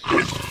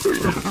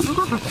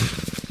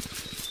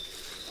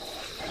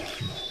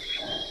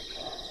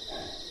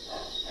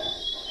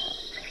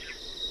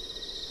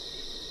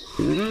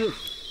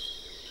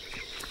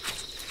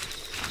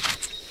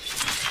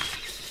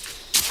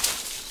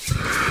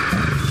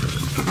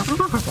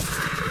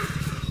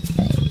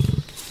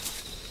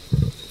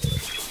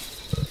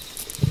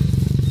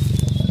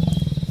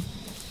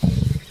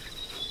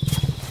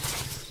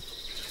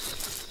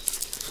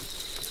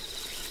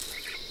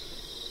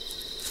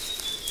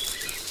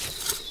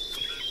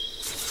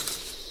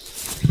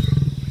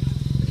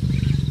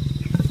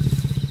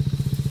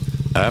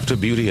 After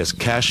Beauty has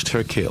cashed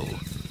her kill,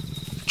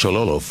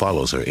 Chololo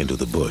follows her into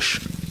the bush.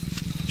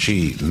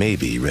 She may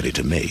be ready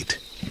to mate.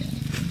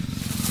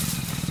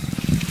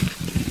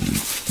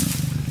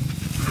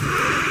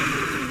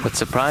 What's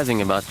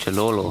surprising about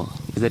Chololo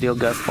is that he'll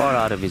go far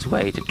out of his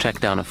way to track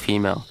down a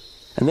female,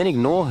 and then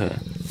ignore her,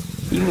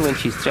 even when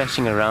she's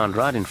thrashing around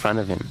right in front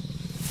of him.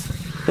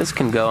 This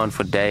can go on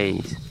for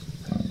days.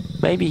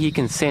 Maybe he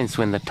can sense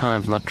when the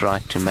time's not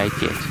right to mate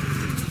yet.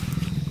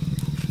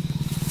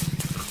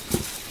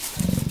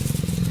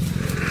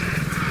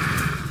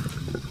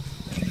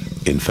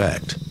 In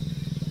fact,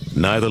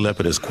 neither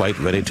leopard is quite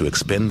ready to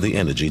expend the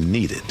energy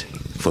needed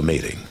for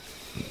mating.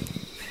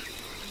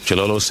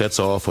 Chololo sets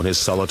off on his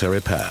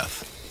solitary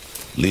path,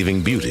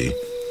 leaving Beauty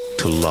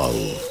to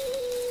lull.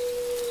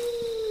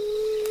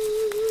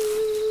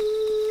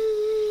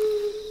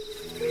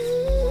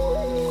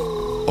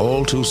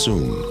 All too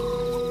soon,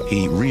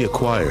 he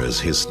reacquires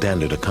his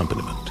standard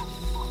accompaniment.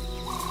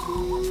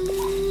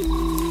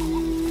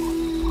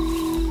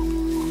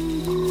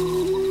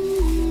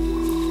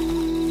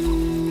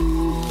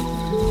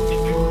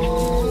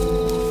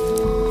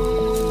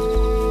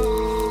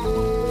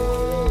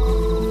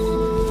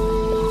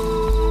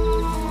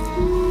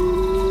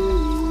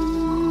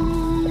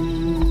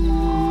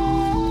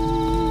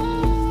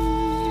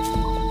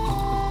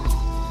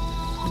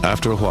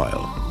 After a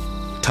while,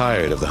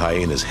 tired of the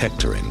hyena's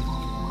hectoring,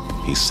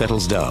 he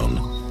settles down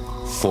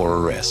for a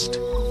rest.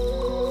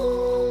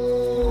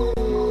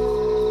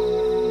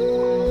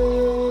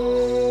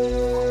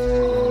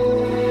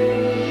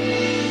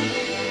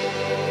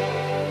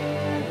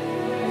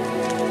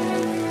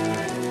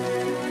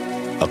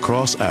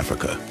 Across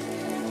Africa,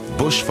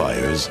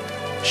 bushfires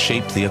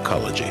shape the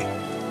ecology.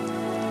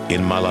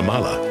 In Mala,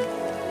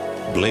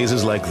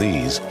 blazes like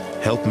these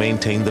help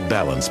maintain the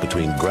balance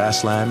between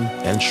grassland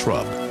and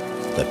shrub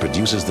that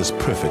produces this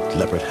perfect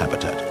leopard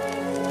habitat.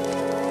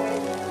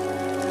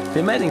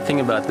 The amazing thing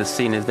about this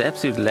scene is the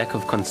absolute lack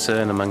of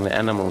concern among the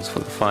animals for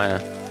the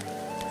fire.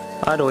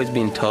 I'd always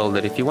been told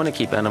that if you want to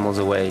keep animals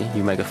away,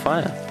 you make a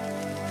fire.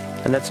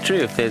 And that's true.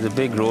 If there's a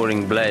big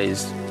roaring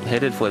blaze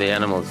headed for the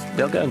animals,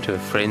 they'll go into a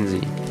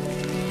frenzy.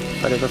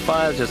 But if a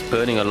fire's just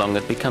burning along,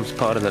 it becomes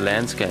part of the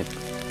landscape,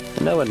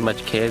 and no one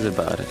much cares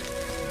about it.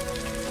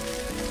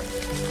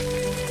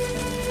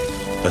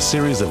 A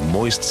series of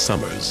moist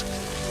summers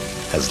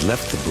has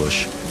left the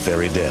bush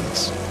very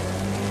dense.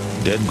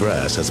 Dead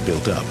grass has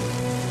built up,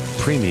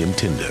 premium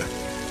tinder,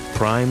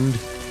 primed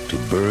to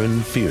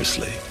burn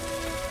fiercely.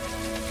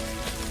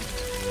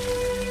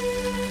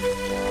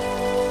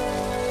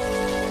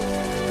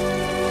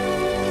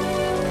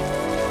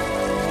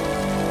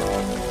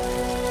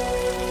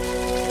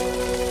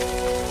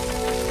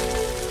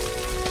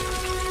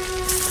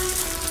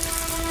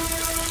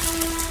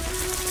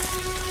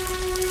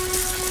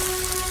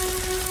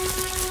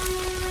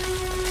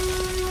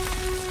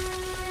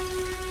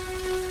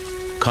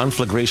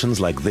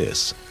 Conflagrations like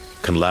this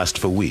can last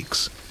for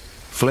weeks,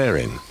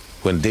 flaring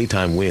when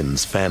daytime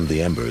winds fan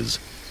the embers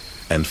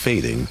and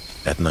fading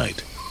at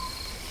night.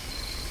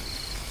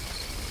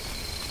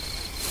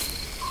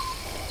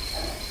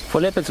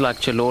 For leopards like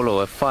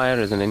Chololo, a fire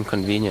is an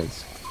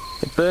inconvenience.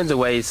 It burns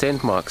away his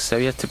scent marks, so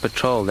he has to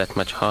patrol that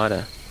much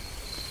harder.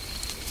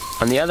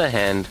 On the other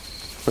hand,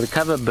 with the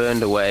cover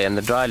burned away and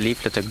the dry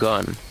leaflets are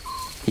gone,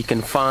 he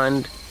can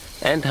find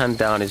and hunt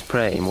down his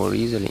prey more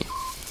easily.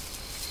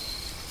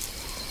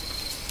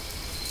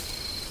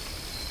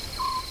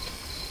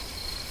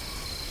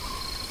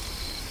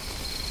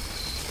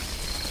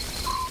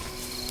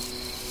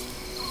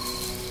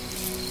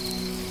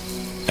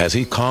 As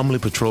he calmly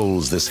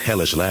patrols this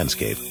hellish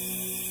landscape,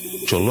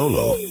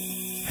 Chololo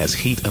has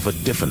heat of a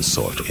different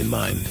sort in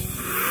mind.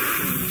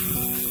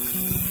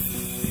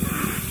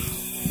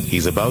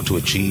 He's about to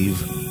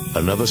achieve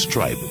another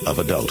stripe of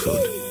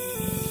adulthood.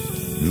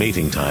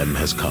 Mating time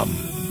has come.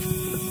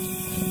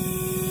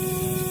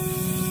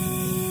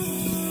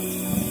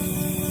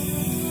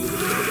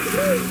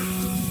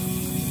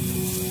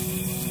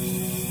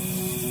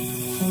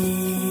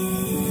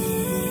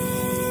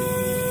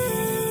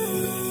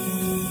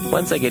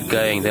 Once they get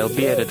going, they'll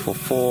be at it for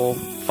 4,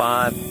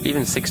 5,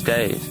 even 6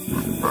 days.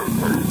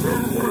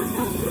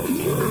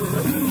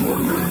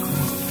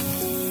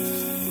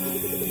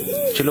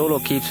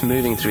 Chololo keeps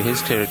moving through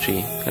his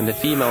territory, and the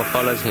female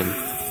follows him,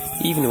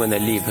 even when they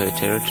leave her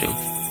territory.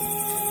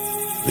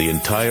 The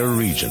entire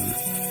region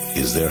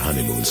is their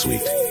honeymoon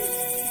suite.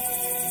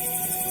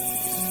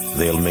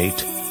 They'll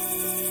mate,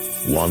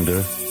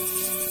 wander,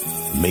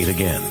 mate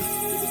again,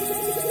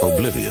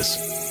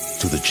 oblivious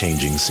to the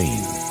changing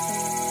scene.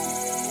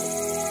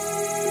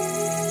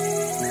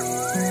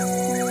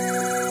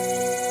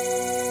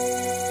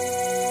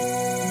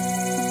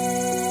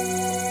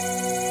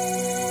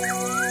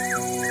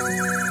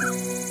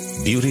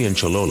 Beauty and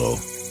Chololo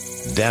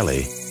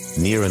dally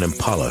near an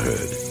impala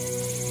herd,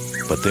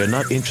 but they're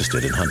not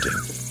interested in hunting.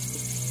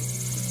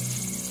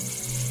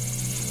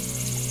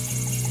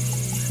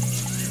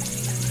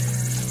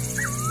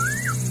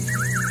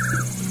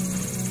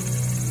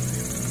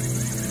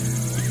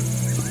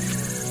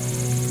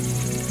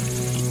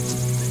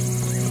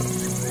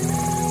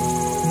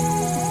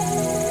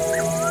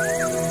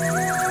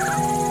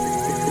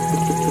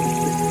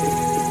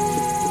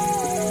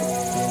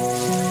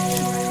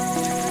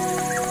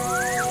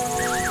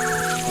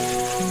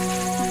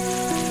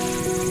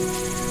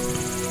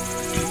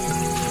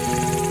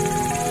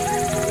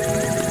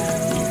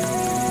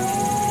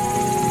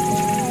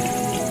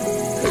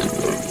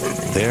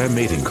 Their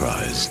mating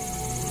cries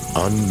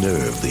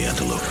unnerve the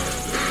antelope.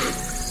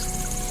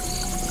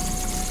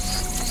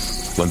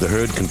 When the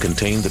herd can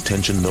contain the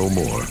tension no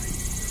more,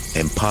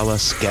 impala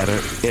scatter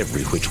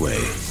every which way.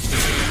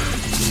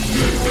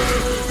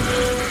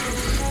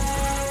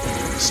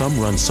 Some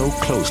run so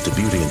close to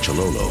Beauty and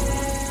Chololo,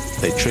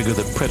 they trigger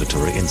the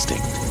predatory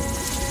instinct.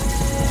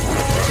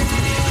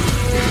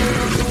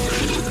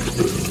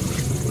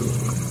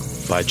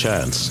 By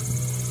chance,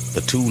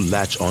 the two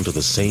latch onto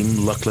the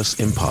same luckless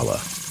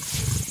impala.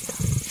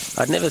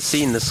 I'd never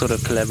seen this sort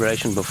of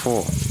collaboration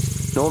before.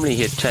 Normally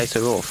he'd chase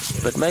her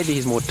off, but maybe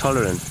he's more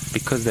tolerant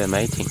because they're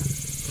mating.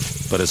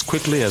 But as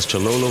quickly as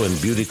Chololo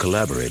and Beauty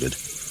collaborated,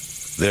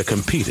 they're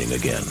competing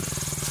again.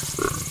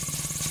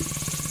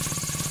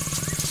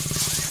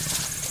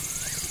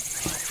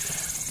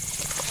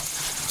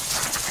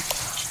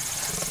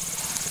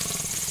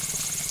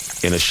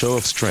 In a show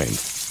of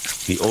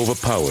strength, he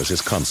overpowers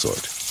his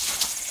consort.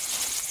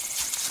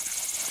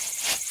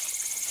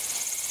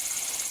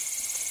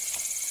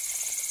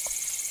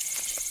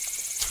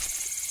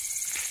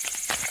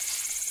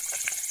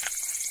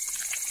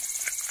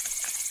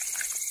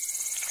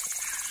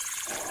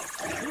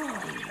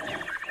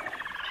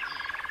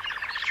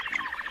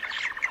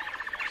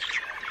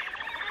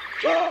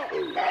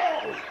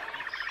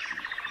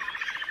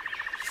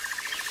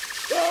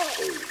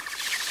 Oh.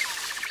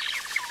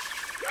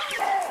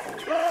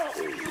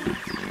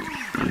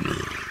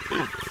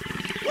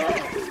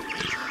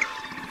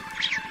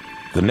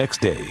 The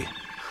next day,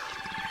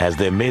 as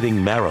their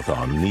mating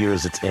marathon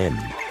nears its end,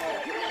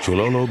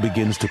 Chololo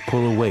begins to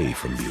pull away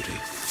from beauty.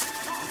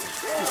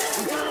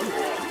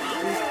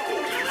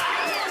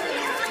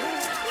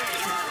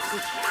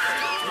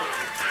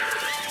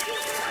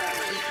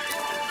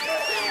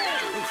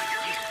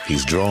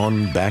 He's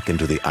drawn back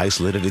into the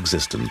isolated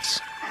existence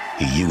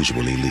he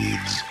usually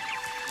leads.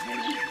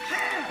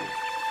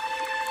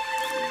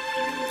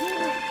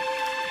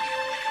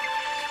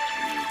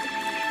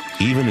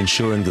 Even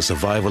ensuring the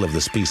survival of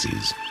the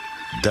species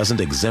doesn't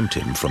exempt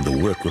him from the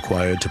work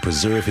required to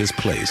preserve his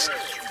place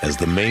as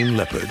the main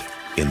leopard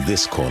in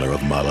this corner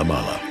of Mala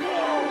Mala.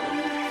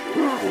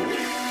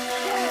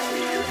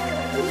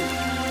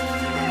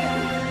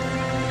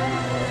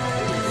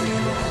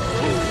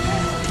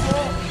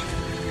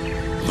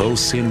 Though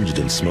singed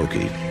and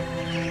smoky,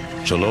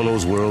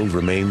 Chololo's world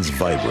remains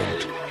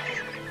vibrant,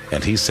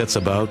 and he sets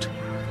about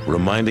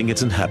reminding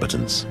its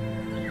inhabitants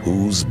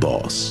who's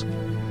boss.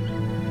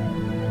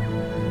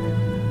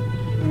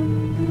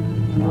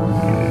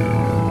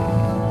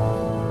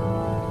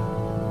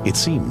 It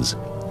seems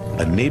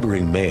a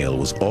neighboring male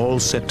was all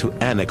set to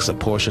annex a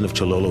portion of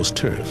Chololo's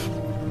turf,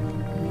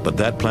 but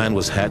that plan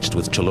was hatched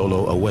with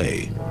Chololo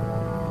away.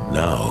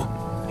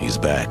 Now he's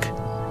back.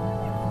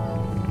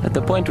 At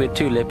the point where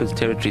two leopards'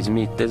 territories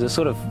meet, there's a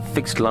sort of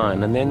fixed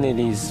line, and then there are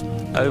these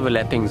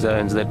overlapping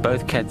zones that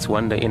both cats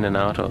wander in and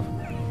out of.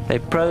 They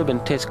probe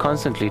and test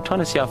constantly, trying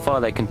to see how far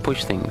they can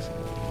push things,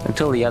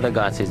 until the other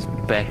guy says,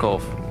 back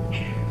off.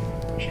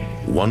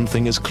 One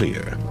thing is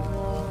clear.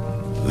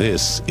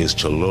 This is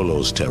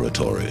Chololo's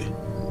territory,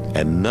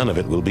 and none of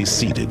it will be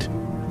ceded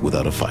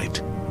without a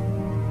fight.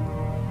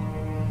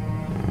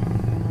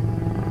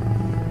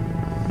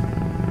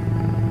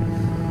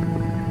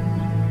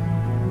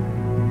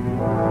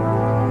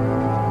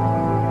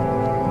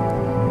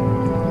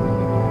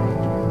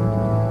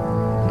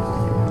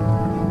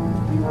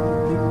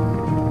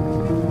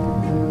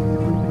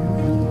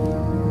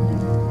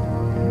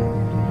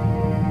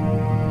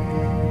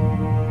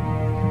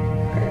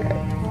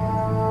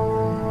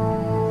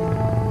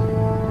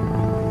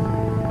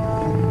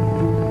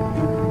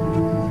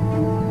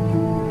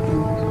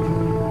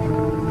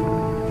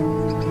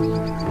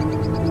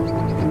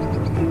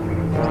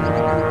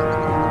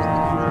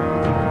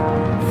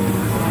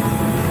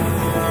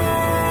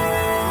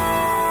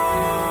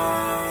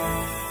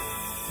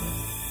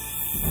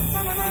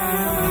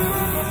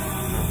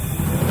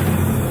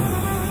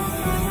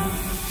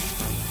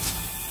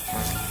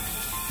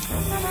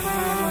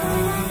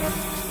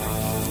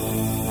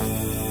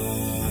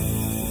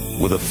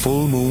 With a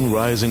full moon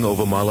rising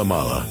over Mala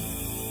Mala,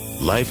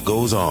 life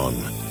goes on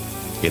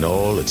in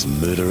all its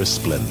murderous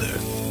splendor.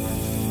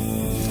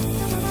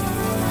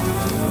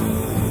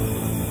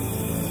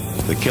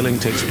 The killing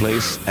takes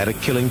place at a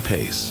killing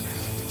pace,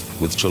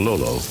 with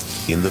Chololo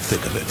in the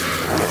thick of it.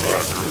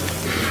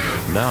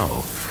 Now,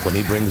 when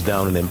he brings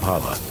down an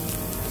impala,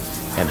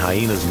 and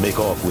hyenas make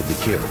off with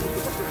the kill,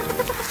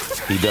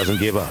 he doesn't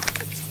give up.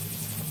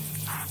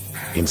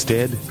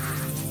 Instead,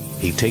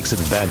 he takes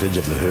advantage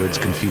of the herd's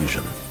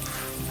confusion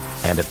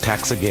and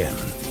attacks again,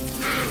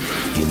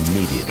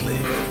 immediately.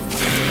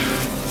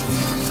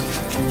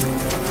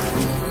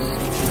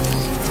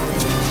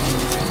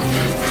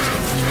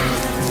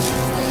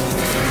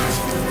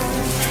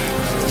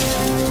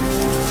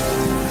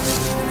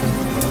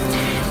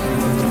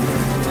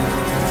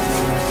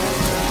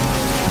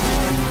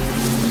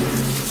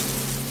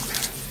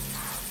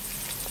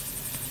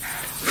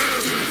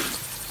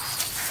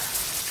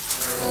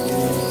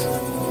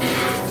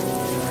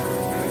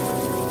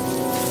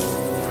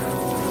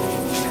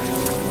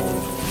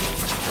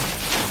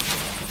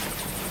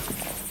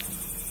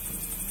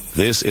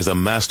 This is a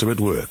master at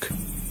work,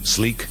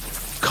 sleek,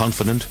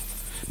 confident,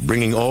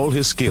 bringing all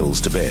his skills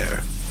to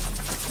bear.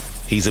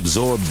 He's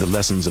absorbed the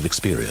lessons of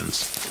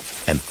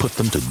experience and put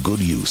them to good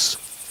use.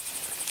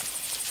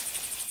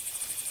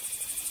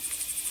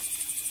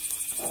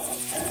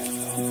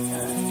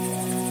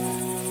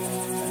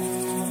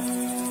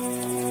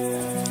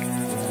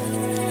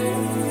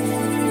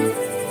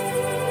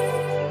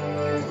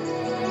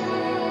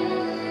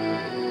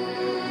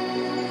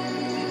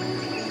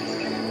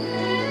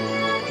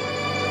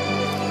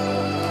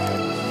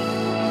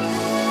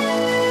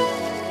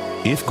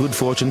 If good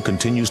fortune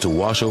continues to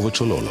wash over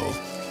Chololo,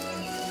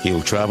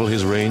 he'll travel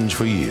his range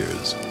for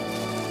years,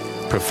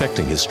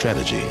 perfecting his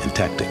strategy and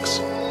tactics,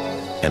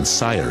 and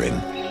siring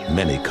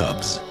many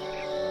cubs.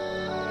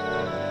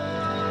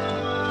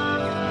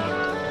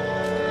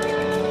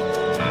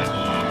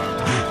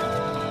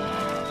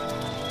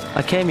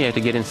 I came here to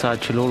get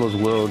inside Chololo's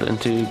world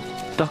and to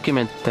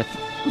document that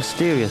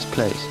mysterious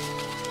place.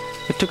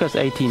 It took us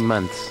 18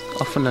 months,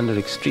 often under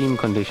extreme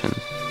conditions,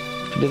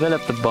 to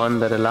develop the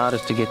bond that allowed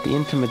us to get the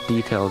intimate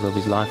details of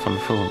his life on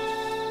film.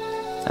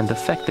 And the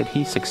fact that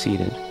he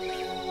succeeded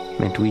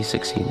meant we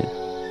succeeded.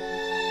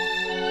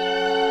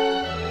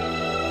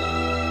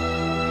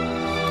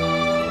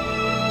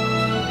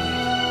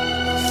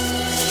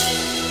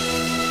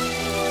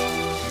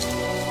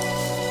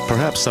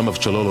 Perhaps some of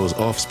Chololo's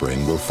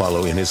offspring will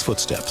follow in his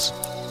footsteps,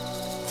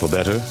 for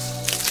better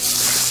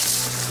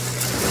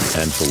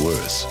and for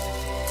worse.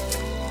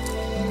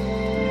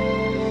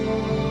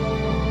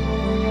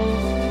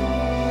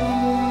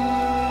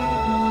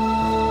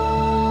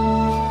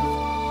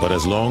 But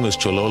as long as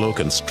Chololo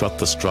can strut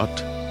the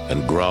strut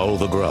and growl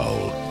the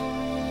growl,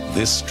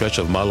 this stretch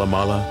of Mala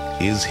Mala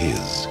is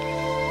his.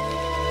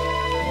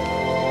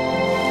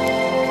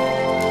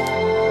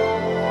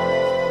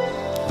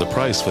 The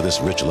price for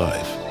this rich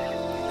life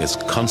is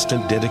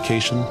constant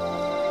dedication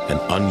and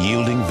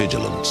unyielding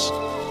vigilance.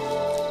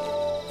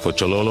 For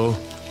Chololo,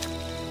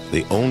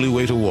 the only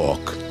way to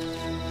walk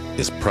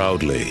is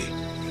proudly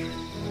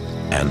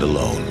and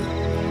alone.